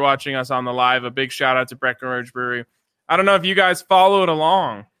show. If you're watching us on the live, a big shout out to Breckenridge Brewery. I don't know if you guys followed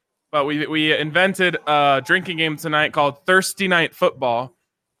along, but we invented a drinking game tonight called Thirsty Night Football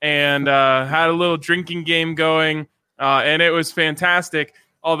and had a little drinking game going, and it was fantastic.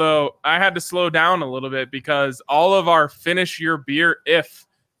 Although I had to slow down a little bit because all of our finish your beer if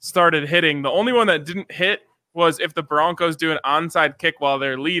started hitting. The only one that didn't hit was if the Broncos do an onside kick while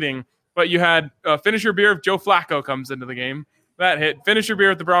they're leading. But you had finish your beer if Joe Flacco comes into the game. That hit. Finish your beer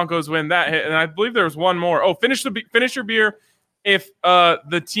if the Broncos win. That hit. And I believe there was one more. Oh, finish your beer if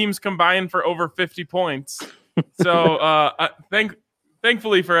the teams combine for over 50 points. So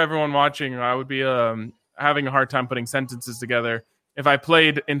thankfully for everyone watching, I would be having a hard time putting sentences together. If I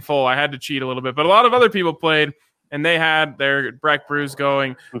played in full, I had to cheat a little bit. But a lot of other people played, and they had their Breck brews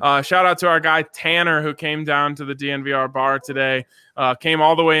going. Shout out to our guy Tanner, who came down to the DNVR bar today. Came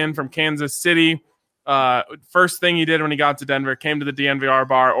all the way in from Kansas City. First thing he did when he got to Denver, came to the DNVR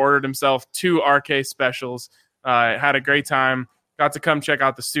bar, ordered himself 2 RK specials. Had a great time. Got to come check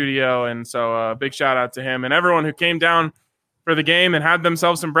out the studio. And so big shout out to him and everyone who came down for the game and had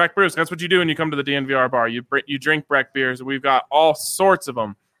themselves some Breck brews. That's what you do when you come to the DNVR bar. You drink Breck beers. We've got all sorts of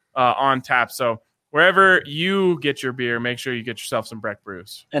them on tap. So wherever you get your beer, make sure you get yourself some Breck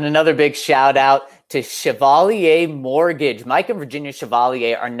brews. And another big shout out to Chevalier Mortgage. Mike and Virginia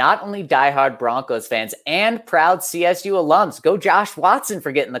Chevalier are not only diehard Broncos fans and proud CSU alums. Go Josh Watson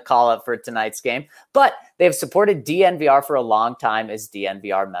for getting the call up for tonight's game. But they have supported DNVR for a long time as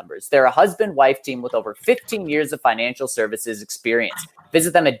DNVR members. They're a husband-wife team with over 15 years of financial services experience.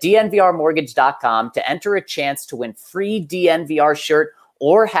 Visit them at dnvrmortgage.com to enter a chance to win free DNVR shirt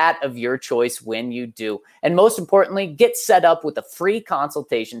or hat of your choice when you do. And most importantly, get set up with a free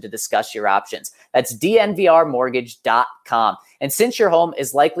consultation to discuss your options. That's dnvrmortgage.com. And since your home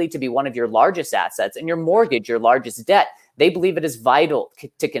is likely to be one of your largest assets and your mortgage your largest debt, they believe it is vital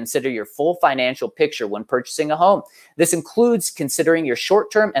to consider your full financial picture when purchasing a home. This includes considering your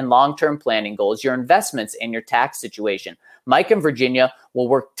short-term and long-term planning goals, your investments, and your tax situation. Mike and Virginia will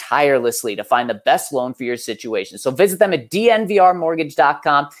work tirelessly to find the best loan for your situation. So visit them at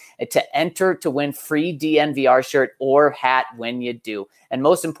dnvrmortgage.com to enter to win free DNVR shirt or hat when you do. And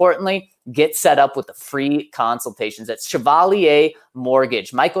most importantly, get set up with the free consultations. That's Chevalier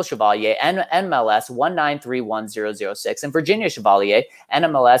Mortgage. Michael Chevalier, NMLS 1931006, and Virginia Chevalier,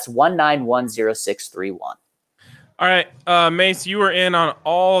 NMLS 1910631. All right, Mace, you were in on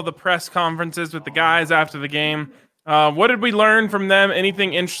all the press conferences with the guys after the game. What did we learn from them?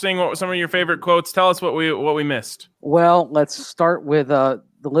 Anything interesting? What were some of your favorite quotes? Tell us what we missed. Well, let's start with the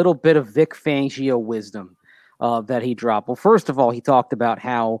little bit of Vic Fangio wisdom that he dropped. Well, first of all, he talked about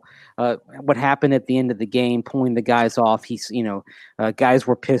how what happened at the end of the game, pulling the guys off. Guys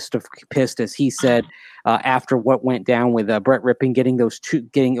were pissed, as he said, after what went down with Brett Rippon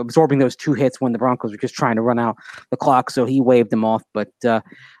absorbing those 2 hits when the Broncos were just trying to run out the clock. So he waved them off. But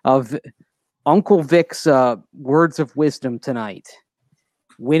Uncle Vic's words of wisdom tonight: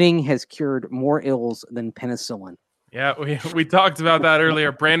 winning has cured more ills than penicillin. Yeah, we talked about that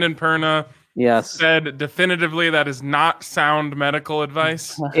earlier. Brandon Perna said definitively that is not sound medical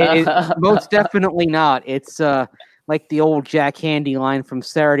advice. Most definitely not. It's like the old Jack Handy line from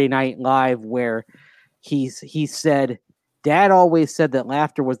Saturday Night Live where he said, "Dad always said that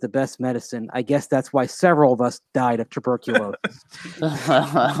laughter was the best medicine. I guess that's why several of us died of tuberculosis."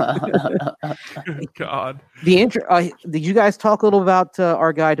 God. Did you guys talk a little about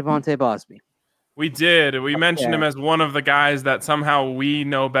our guy Devontae Bosby? We did. We mentioned him as one of the guys that somehow we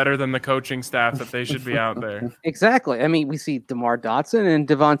know better than the coaching staff that they should be out there. Exactly. I mean, we see DeMar Dotson and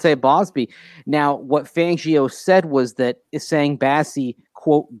Devontae Bosby. Now, what Fangio said was that Essang Bassey,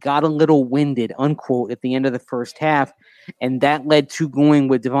 quote, got a little winded, unquote, at the end of the first half. And that led to going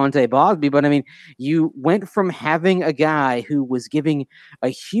with Devontae Bosby. But I mean, you went from having a guy who was giving a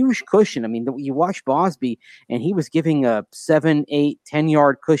huge cushion. I mean, you watch Bosby, and he was giving a 7, 8,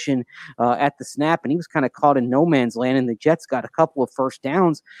 10-yard cushion at the snap, and he was kind of caught in no man's land. And the Jets got a couple of first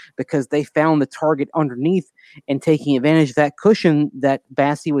downs because they found the target underneath and taking advantage of that cushion that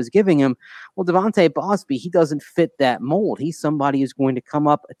Bassey was giving him. Well, Devontae Bosby, he doesn't fit that mold. He's somebody who's going to come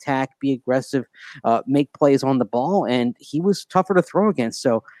up, attack, be aggressive, make plays on the ball, and he was tougher to throw against.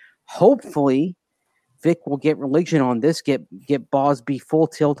 So hopefully Vic will get religion on this, get Bosby full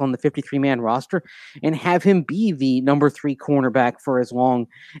tilt on the 53-man roster, and have him be the number 3 cornerback for as long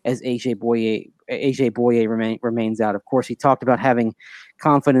as AJ Boye remains out. Of course, he talked about having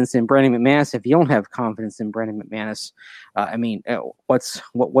confidence in Brandon McManus. If you don't have confidence in Brandon McManus, I mean, what's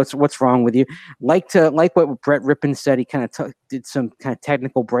wrong with you? Like what Brett Rippon said, he kind of did some kind of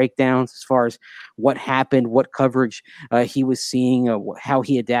technical breakdowns as far as what happened, what coverage he was seeing, how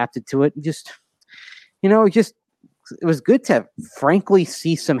he adapted to it. It was good to frankly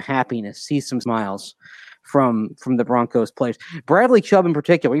see some happiness, see some smiles from the Broncos players. Bradley Chubb in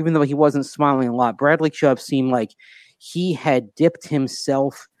particular, even though he wasn't smiling a lot, Bradley Chubb seemed like he had dipped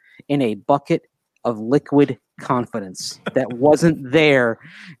himself in a bucket of liquid confidence that wasn't there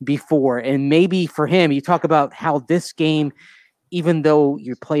before. And maybe for him, you talk about how this game, even though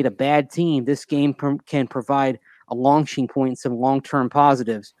you played a bad team, this game can provide a launching point, some long-term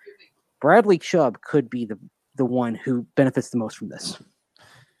positives. Bradley Chubb could be the one who benefits the most from this.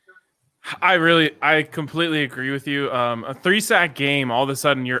 I completely agree with you. A 3-sack game, all of a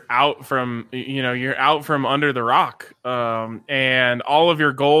sudden you're out from under the rock. And all of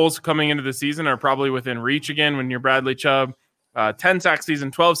your goals coming into the season are probably within reach again when you're Bradley Chubb. 10-sack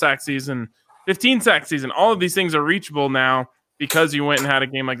season, 12-sack season, 15-sack season. All of these things are reachable now because you went and had a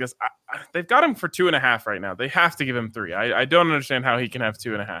game like this. They've got him for 2.5 right now. They have to give him 3. I don't understand how he can have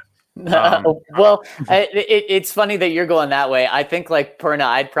 2.5. It's funny that you're going that way. I think like Perna,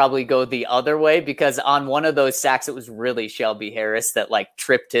 I'd probably go the other way because on one of those sacks, it was really Shelby Harris that like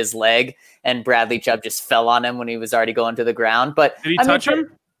tripped his leg and Bradley Chubb just fell on him when he was already going to the ground. But did he touch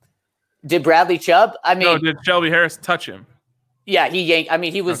him? Did Bradley Chubb? No, did Shelby Harris touch him? Yeah, he yanked. I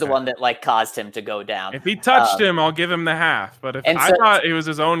mean, he was the one that like caused him to go down. If he touched him, I'll give him the half. But if I thought it was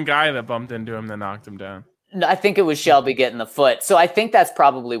his own guy that bumped into him that knocked him down. I think it was Shelby getting the foot. So I think that's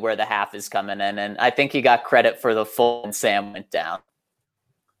probably where the half is coming in. And I think he got credit for the full and Sam went down.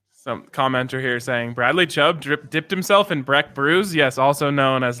 Some commenter here saying Bradley Chubb dipped himself in Breck Brews. Yes, also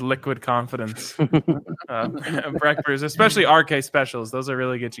known as liquid confidence. Breck Brews, especially RK specials. Those are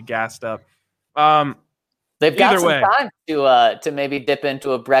really get you gassed up. They've got some time to maybe dip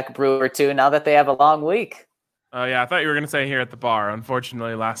into a Breck Brew or two now that they have a long week. Oh, yeah. I thought you were going to say here at the bar.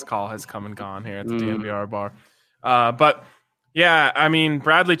 Unfortunately, last call has come and gone here at the DNVR bar. But, yeah, I mean,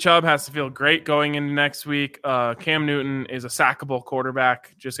 Bradley Chubb has to feel great going into next week. Cam Newton is a sackable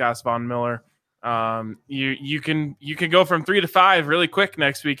quarterback. Just asked Von Miller. You can go from 3 to 5 really quick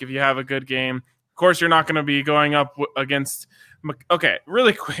next week if you have a good game. Of course, you're not going to be going up against – okay,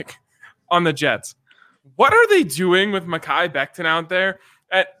 really quick on the Jets. What are they doing with Mekhi Becton out there?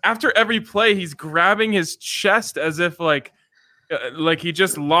 After every play, he's grabbing his chest as if like he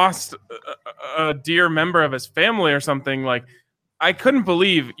just lost a dear member of his family or something. Like, I couldn't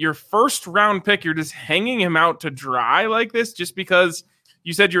believe your first round pick. You're just hanging him out to dry like this just because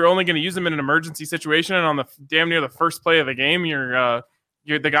you said you're only going to use him in an emergency situation. And on the damn near the first play of the game, you're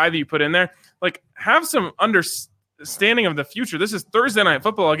the guy that you put in there. Like, have some understanding of the future. This is Thursday Night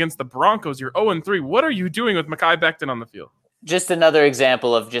Football against the Broncos. You're 0-3. What are you doing with Mekhi Becton on the field? Just another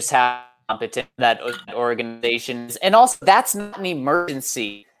example of just how competent that organization is. And also, that's not an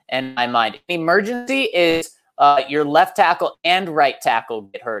emergency in my mind. An emergency is your left tackle and right tackle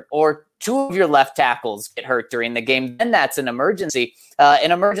get hurt, or 2 of your left tackles get hurt during the game. Then that's an emergency.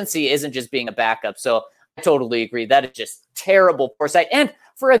 An emergency isn't just being a backup. So I totally agree. That is just terrible foresight. And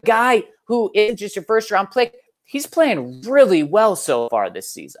for a guy who isn't just your first-round pick, he's playing really well so far this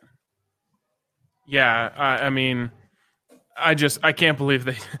season. Yeah, I mean – I can't believe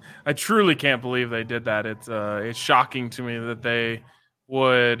I truly can't believe they did that. It's shocking to me that they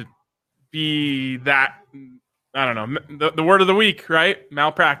would be that, I don't know, the word of the week, right?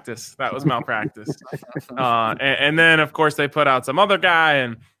 Malpractice. That was malpractice. And then of course they put out some other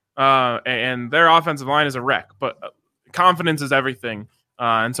guy and their offensive line is a wreck, but confidence is everything.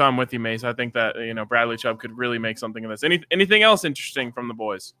 And so I'm with you, Mace. I think that Bradley Chubb could really make something of this. Anything else interesting from the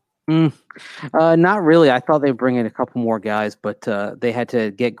boys? Not really. I thought they'd bring in a couple more guys, but they had to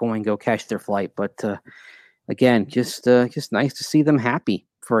get going, go catch their flight. But again, just nice to see them happy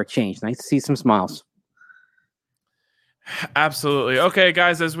for a change. Nice to see some smiles. Absolutely. Okay,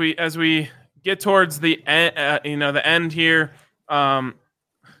 guys, as we get towards the end, the end here, I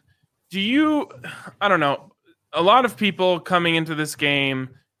don't know, a lot of people coming into this game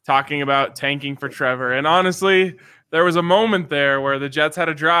talking about tanking for Trevor, and honestly, there was a moment there where the Jets had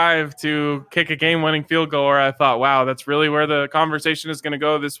a drive to kick a game-winning field goal where I thought, wow, that's really where the conversation is going to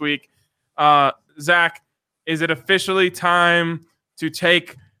go this week. Zach, is it officially time to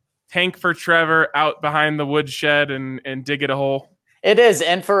tank for Trevor out behind the woodshed and dig it a hole? It is.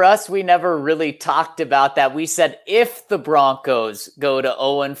 And for us, we never really talked about that. We said if the Broncos go to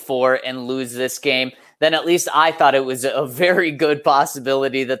 0-4 and lose this game, then at least I thought it was a very good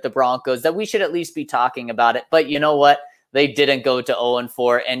possibility that that we should at least be talking about it. But you know what? They didn't go to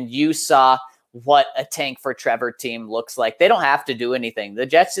 0-4, and you saw what a tank for Trevor team looks like. They don't have to do anything. The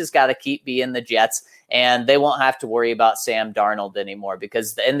Jets just got to keep being the Jets, and they won't have to worry about Sam Darnold anymore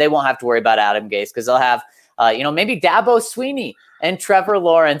and they won't have to worry about Adam Gase because they'll have, maybe Dabo Swinney and Trevor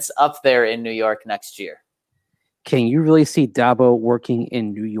Lawrence up there in New York next year. Can you really see Dabo working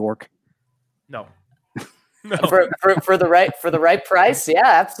in New York? No. No. For the right price, yeah,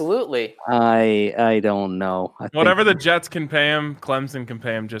 absolutely. I don't know. Whatever the Jets can pay him, Clemson can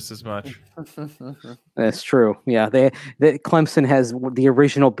pay him just as much. That's true. Yeah, Clemson has the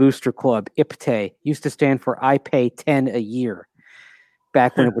original booster club, IPTAY, used to stand for I pay 10 a year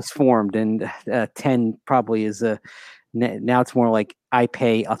back when it was formed, and 10 probably is now it's more like I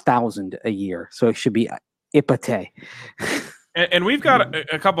pay 1,000 a year, so it should be IPTAY. And we've got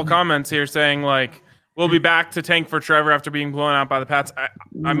a couple comments here saying like, we'll be back to tank for Trevor after being blown out by the Pats.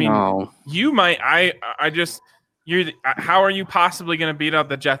 I mean, no. You might. How are you possibly going to beat out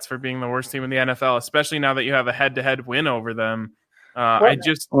the Jets for being the worst team in the NFL, especially now that you have a head-to-head win over them? I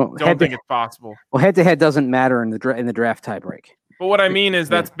just don't think it's possible. Well, head-to-head doesn't matter in the draft tiebreak. But what I mean is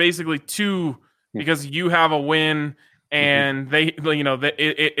that's basically two, because you have a win and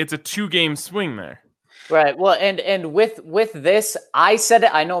it's a 2-game swing there. Right. Well, and with this, I said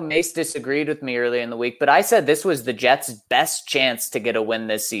it. I know Mace disagreed with me earlier in the week, but I said this was the Jets' best chance to get a win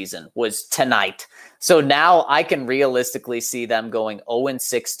this season was tonight. So now I can realistically see them going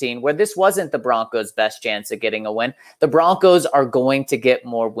 0-16, where this wasn't the Broncos' best chance at getting a win. The Broncos are going to get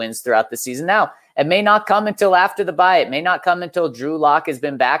more wins throughout the season. Now, it may not come until after the bye. It may not come until Drew Lock has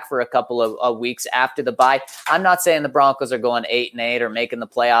been back for a couple of weeks after the bye. I'm not saying the Broncos are going 8-8 or making the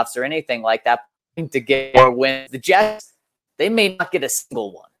playoffs or anything like that to get more wins. The Jets, they may not get a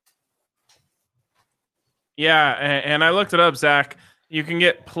single one. Yeah, and I looked it up, Zach. You can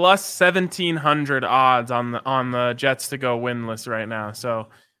get plus 1,700 odds on the Jets to go winless right now. So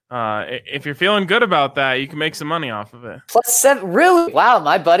if you're feeling good about that, you can make some money off of it. +7, really? Wow,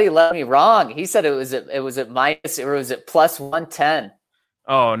 my buddy led me wrong. He said it was at minus, or was it plus 110?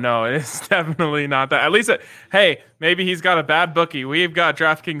 Oh no, it's definitely not that. At least, hey, maybe he's got a bad bookie. We've got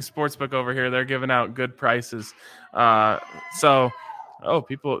DraftKings Sportsbook over here. They're giving out good prices. People,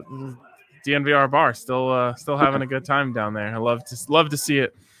 DNVR bar still having a good time down there. I love to see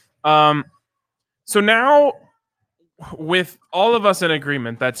it. So now, with all of us in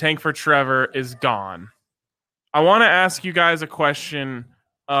agreement that tank for Trevor is gone, I want to ask you guys a question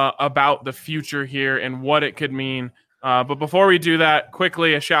about the future here and what it could mean. But before we do that,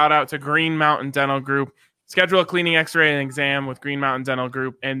 quickly, a shout out to Green Mountain Dental Group. Schedule a cleaning, x-ray, and exam with Green Mountain Dental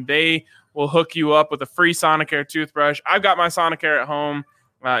Group, and they will hook you up with a free Sonicare toothbrush. I've got my Sonicare at home.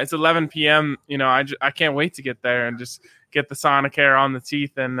 It's 11 p.m. I can't wait to get there and just get the Sonicare on the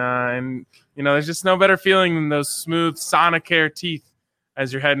teeth. And there's just no better feeling than those smooth Sonicare teeth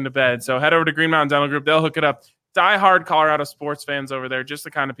as you're heading to bed. So head over to Green Mountain Dental Group. They'll hook it up. Die-hard Colorado sports fans over there, just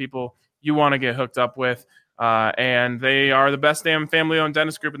the kind of people you want to get hooked up with. And they are the best damn family-owned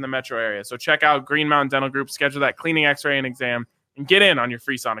dentist group in the metro area. So check out Green Mountain Dental Group, schedule that cleaning, x-ray, and exam, and get in on your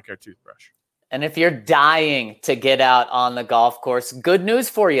free Sonicare toothbrush. And if you're dying to get out on the golf course, good news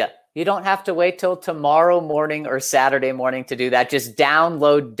for you. You don't have to wait till tomorrow morning or Saturday morning to do that. Just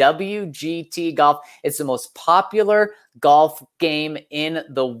download WGT Golf. It's the most popular golf game in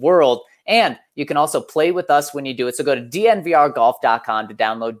the world. And You can also play with us when you do it. So go to dnvrgolf.com to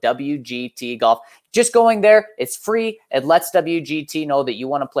download WGT Golf. Just going there, it's free. It lets WGT know that you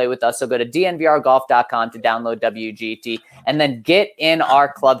want to play with us. So go to dnvrgolf.com to download WGT and then get in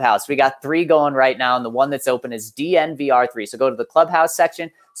our clubhouse. We got 3 going right now, and the one that's open is DNVR3. So go to the clubhouse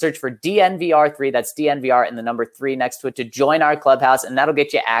section, search for DNVR3. That's DNVR and the number 3 next to it to join our clubhouse, and that'll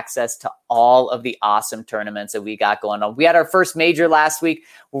get you access to all of the awesome tournaments that we got going on. We had our first major last week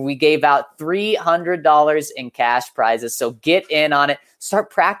where we gave out $300 in cash prizes. So get in on it.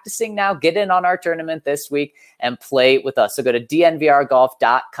 Start practicing now. Get in on our tournament this week and play with us. So go to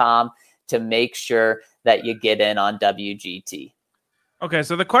dnvrgolf.com to make sure that you get in on WGT. Okay,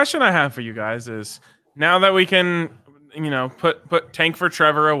 so the question I have for you guys is, now that we can, put Tank for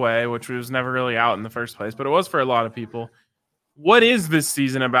Trevor away, which was never really out in the first place, but it was for a lot of people. What is this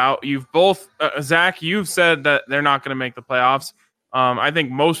season about? You've both, Zach, you've said that they're not going to make the playoffs. I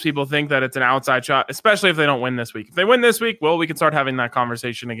think most people think that it's an outside shot, especially if they don't win this week. If they win this week, well, we can start having that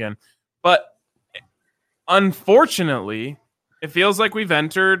conversation again. But unfortunately, it feels like we've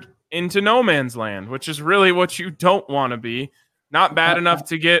entered into no man's land, which is really what you don't want to be. Not bad enough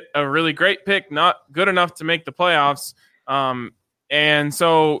to get a really great pick, not good enough to make the playoffs. And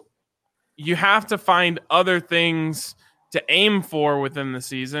so you have to find other things to aim for within the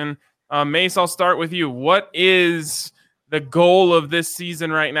season. Mace, I'll start with you. What is the goal of this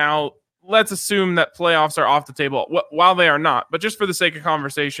season right now? Let's assume that playoffs are off the table while they are not, but just for the sake of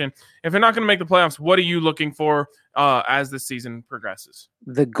conversation, if you're not going to make the playoffs, what are you looking for as the season progresses?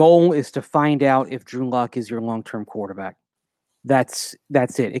 The goal is to find out if Drew Lock is your long-term quarterback. That's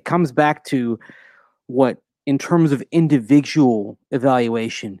it. It comes back to what, in terms of individual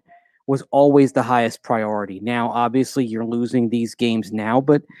evaluation, was always the highest priority. Now, obviously, you're losing these games now,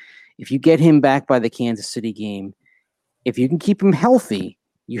 but if you get him back by the Kansas City game, if you can keep him healthy,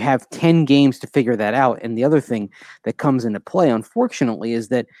 you have 10 games to figure that out. And the other thing that comes into play, unfortunately, is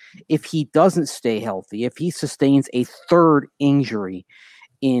that if he doesn't stay healthy, if he sustains a third injury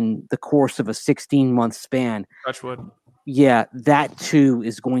in the course of a 16-month span, Touchwood. Yeah, that too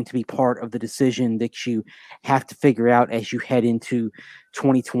is going to be part of the decision that you have to figure out as you head into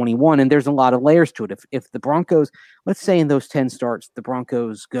 2021. And there's a lot of layers to it. If the Broncos, let's say in those 10 starts, the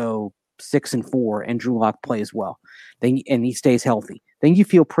Broncos go 6-4 and Drew Lock plays well, then and he stays healthy, then you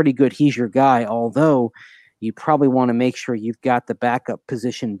feel pretty good he's your guy, although you probably want to make sure you've got the backup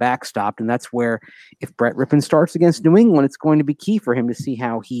position backstopped. And that's where, if Brett Rippon starts against New England, it's going to be key for him to see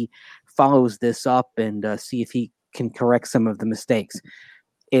how he follows this up and see if he can correct some of the mistakes.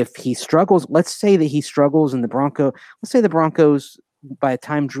 If he struggles, let's say that he struggles and let's say the Broncos, by the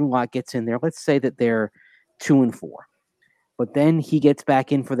time Drew Lock gets in there, let's say that they're 2-4, but then he gets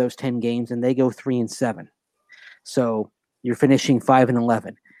back in for those 10 games and they go 3-7. So you're finishing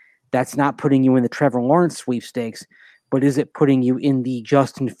 5-11. That's not putting you in the Trevor Lawrence sweepstakes, but is it putting you in the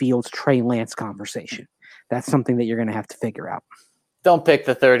Justin Fields, Trey Lance conversation? That's something that you're going to have to figure out. Don't pick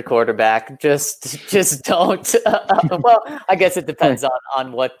the third quarterback. Just don't. Well, I guess it depends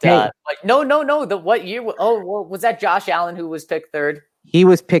on what. No. What year? Oh, well, was that Josh Allen who was picked third? He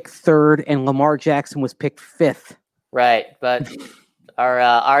was picked third, and Lamar Jackson was picked fifth. Right, but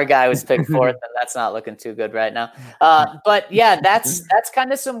our guy was picked fourth, and that's not looking too good right now. But yeah, that's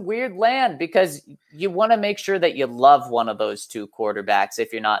kind of some weird land, because you want to make sure that you love one of those two quarterbacks.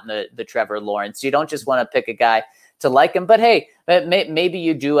 If you're not in the Trevor Lawrence, you don't just want to pick a guy to like him, but hey, maybe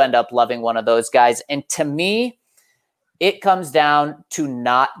you do end up loving one of those guys. And to me, it comes down to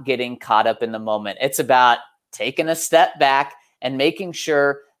not getting caught up in the moment. It's about taking a step back and making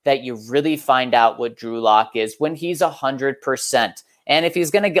sure that you really find out what Drew Lock is when he's 100%. And if he's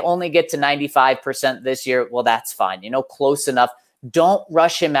going to only get to 95% this year, well, that's fine. Close enough. Don't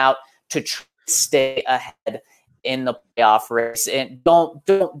rush him out to stay ahead in the playoff race, and don't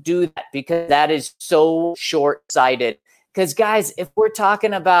do that, because that is so short-sighted. Because guys, if we're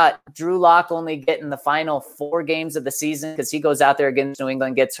talking about Drew Lock only getting the final 4 games of the season because he goes out there against New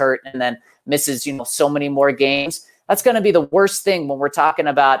England, gets hurt, and then misses so many more games, that's going to be the worst thing when we're talking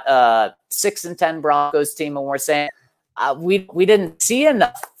about 6-10 Broncos team, and we're saying we didn't see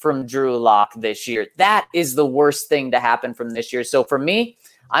enough from Drew Lock this year. That is the worst thing to happen from this year. So for me,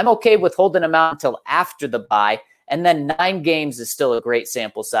 I'm okay with holding him out until after the bye. And then 9 games is still a great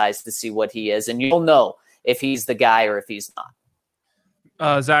sample size to see what he is. And you'll know if he's the guy or if he's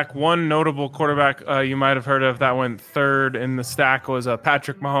not. Zach, one notable quarterback you might have heard of that went third in the stack was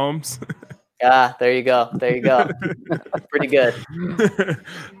Patrick Mahomes. There you go. Pretty good.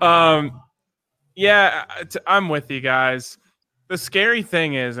 Yeah, I'm with you guys. The scary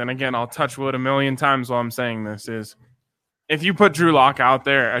thing is, and again, I'll touch wood a million times while I'm saying this, is if you put Drew Lock out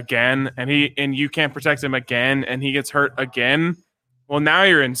there again and you can't protect him again and he gets hurt again, well, now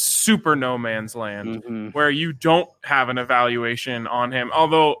you're in super no man's land where you don't have an evaluation on him.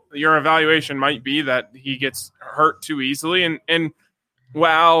 Although your evaluation might be that he gets hurt too easily. And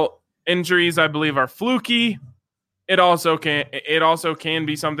while injuries, I believe, are fluky, it also can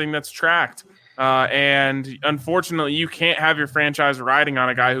be something that's tracked. And unfortunately, you can't have your franchise riding on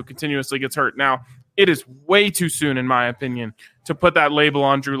a guy who continuously gets hurt. Now, it is way too soon, in my opinion, to put that label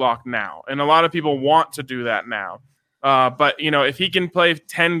on Drew Lock now. And a lot of people want to do that now. But, if he can play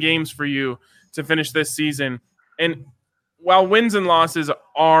 10 games for you to finish this season, and while wins and losses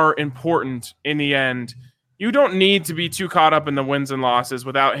are important in the end, you don't need to be too caught up in the wins and losses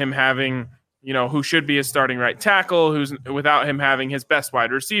without him having, who should be his starting right tackle, without him having his best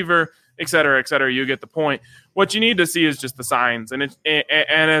wide receiver, et cetera, et cetera. You get the point. What you need to see is just the signs. And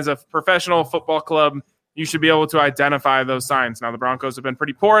as a professional football club, you should be able to identify those signs. Now, the Broncos have been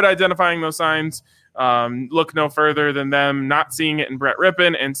pretty poor at identifying those signs. Look no further than them not seeing it in Brett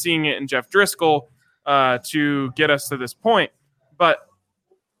Rippon and seeing it in Jeff Driscoll to get us to this point. But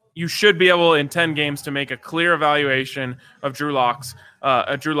you should be able in 10 games to make a clear evaluation of Drew Lock.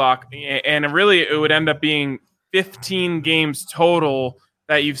 And really, it would end up being 15 games total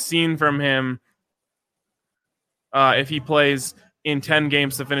that you've seen from him if he plays in 10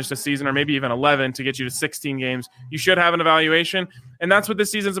 games to finish the season, or maybe even 11 to get you to 16 games. You should have an evaluation, and that's what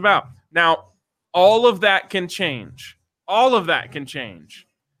this season's about. Now, all of that can change. All of that can change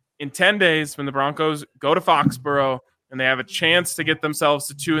in 10 days when the Broncos go to Foxborough and they have a chance to get themselves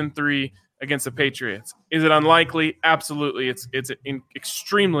to 2-3 against the Patriots. Is it unlikely? Absolutely. It's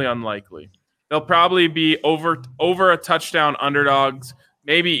extremely unlikely. They'll probably be over a touchdown underdogs,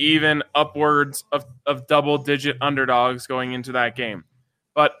 maybe even upwards of double-digit underdogs going into that game.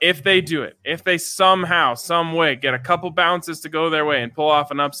 But if they do it, if they somehow, some way get a couple bounces to go their way and pull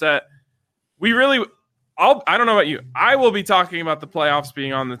off an upset, I don't know about you, I will be talking about the playoffs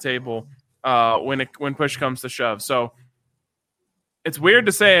being on the table when push comes to shove. So it's weird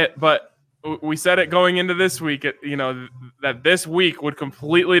to say it, but we said it going into this week, that this week would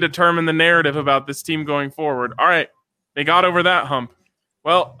completely determine the narrative about this team going forward. All right, they got over that hump.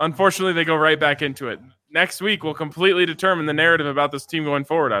 Well, unfortunately, they go right back into it. Next week will completely determine the narrative about this team going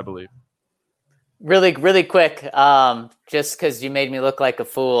forward, I believe. Really, really quick, just because you made me look like a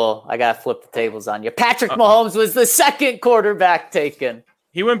fool, I got to flip the tables on you. Patrick Mahomes was the second quarterback taken.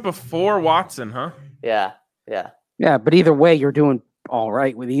 He went before Watson, huh? Yeah. Yeah, but either way, you're doing all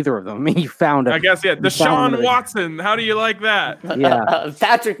right with either of them. I mean, you found it. I guess, yeah. Deshaun Watson. How do you like that? Yeah.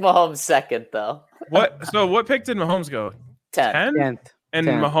 Patrick Mahomes second, though. What pick did Mahomes go? 10? 10th. And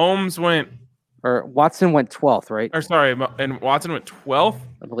 10th. Mahomes went... Or Watson went 12th, right? Or sorry, and Watson went 12th?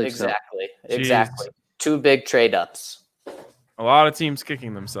 I believe exactly. so. Exactly. Two big trade-ups. A lot of teams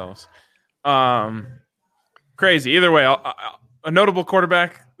kicking themselves. Crazy. Either way, a notable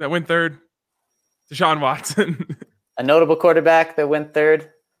quarterback that went third, Deshaun Watson. A notable quarterback that went third,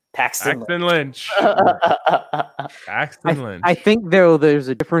 Paxton Lynch. Paxton Lynch. I think, though, there's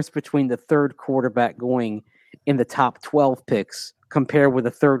a difference between the third quarterback going in the top 12 picks compared with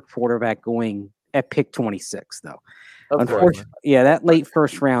the third quarterback going at pick 26, though. Unfortunately, yeah, that late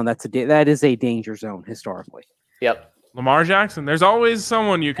first round, that is a danger zone historically. Yep. Lamar Jackson. There's always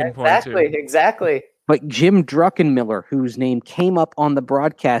someone you can point to. Exactly. But Jim Druckenmiller, whose name came up on the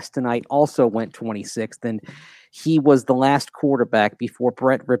broadcast tonight, also went 26th, and he was the last quarterback before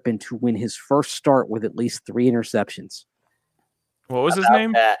Brett Rippon to win his first start with at least 3 interceptions. What was his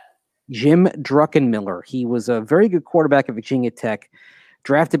name? Jim Druckenmiller. He was a very good quarterback at Virginia Tech,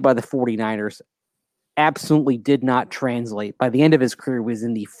 drafted by the 49ers. Absolutely did not translate. By the end of his career, he was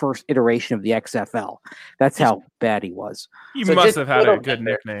in the first iteration of the XFL. That's how bad he was. He must have had a good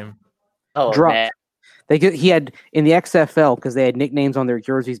nickname. Oh, Druck. man. He had in the XFL, because they had nicknames on their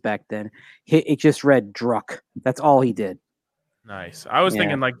jerseys back then. It just read Druck. That's all he did. Nice. I was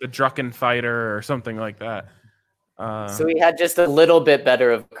thinking like the Drucken Fighter or something like that. So he had just a little bit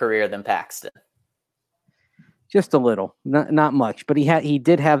better of a career than Paxton. Just a little, not much, but he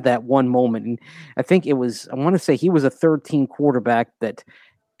did have that one moment, and I think I want to say he was a third-team quarterback that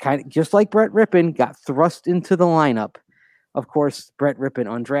kind of just like Brett Rippon got thrust into the lineup. Of course, Brett Rippon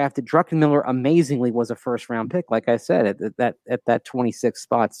undrafted. Druckenmiller amazingly was a first-round pick, like I said, at that 26th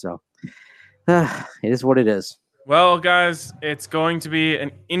spot. So it is what it is. Well, guys, it's going to be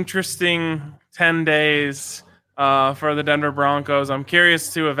an interesting 10 days for the Denver Broncos. I'm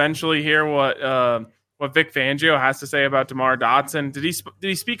curious to eventually hear what Vic Fangio has to say about DeMar Dotson. Did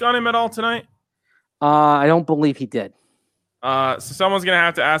he speak on him at all tonight? I don't believe he did. So someone's going to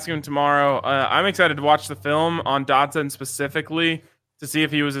have to ask him tomorrow. I'm excited to watch the film on Dotson specifically to see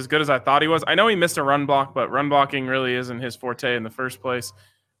if he was as good as I thought he was. I know he missed a run block, but run blocking really isn't his forte in the first place.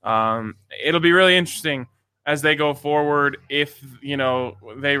 It'll be really interesting as they go forward if,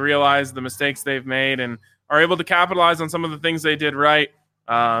 they realize the mistakes they've made and are able to capitalize on some of the things they did right.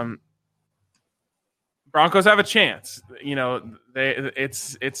 Broncos have a chance.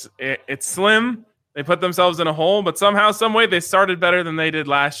 It's slim. They put themselves in a hole, but somehow, some way, they started better than they did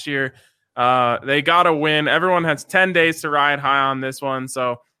last year. They got to win. Everyone has 10 days to ride high on this one.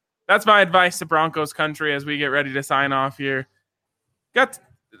 So that's my advice to Broncos country as we get ready to sign off here.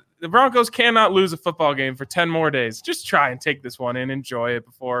 The Broncos cannot lose a football game for 10 more days. Just try and take this one and enjoy it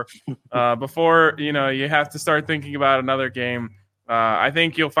before you have to start thinking about another game. I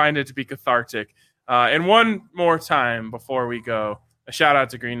think you'll find it to be cathartic. And one more time before we go, a shout out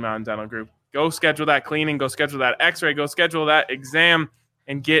to Green Mountain Dental Group. Go schedule that cleaning, go schedule that x-ray, go schedule that exam,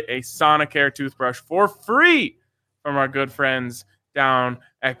 and get a Sonicare toothbrush for free from our good friends down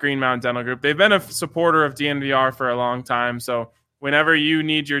at Green Mountain Dental Group. They've been a supporter of DNVR for a long time, so whenever you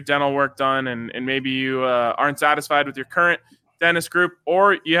need your dental work done and maybe you aren't satisfied with your current dentist group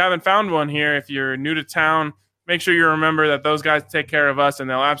or you haven't found one here, if you're new to town, make sure you remember that those guys take care of us and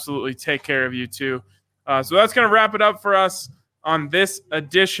they'll absolutely take care of you too. So that's going to wrap it up for us on this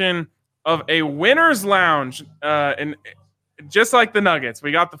edition of a Winner's Lounge. And just like the Nuggets,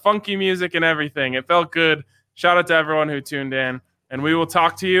 we got the funky music and everything. It felt good. Shout out to everyone who tuned in, and we will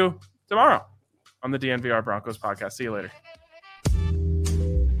talk to you tomorrow on the DNVR Broncos podcast. See you later.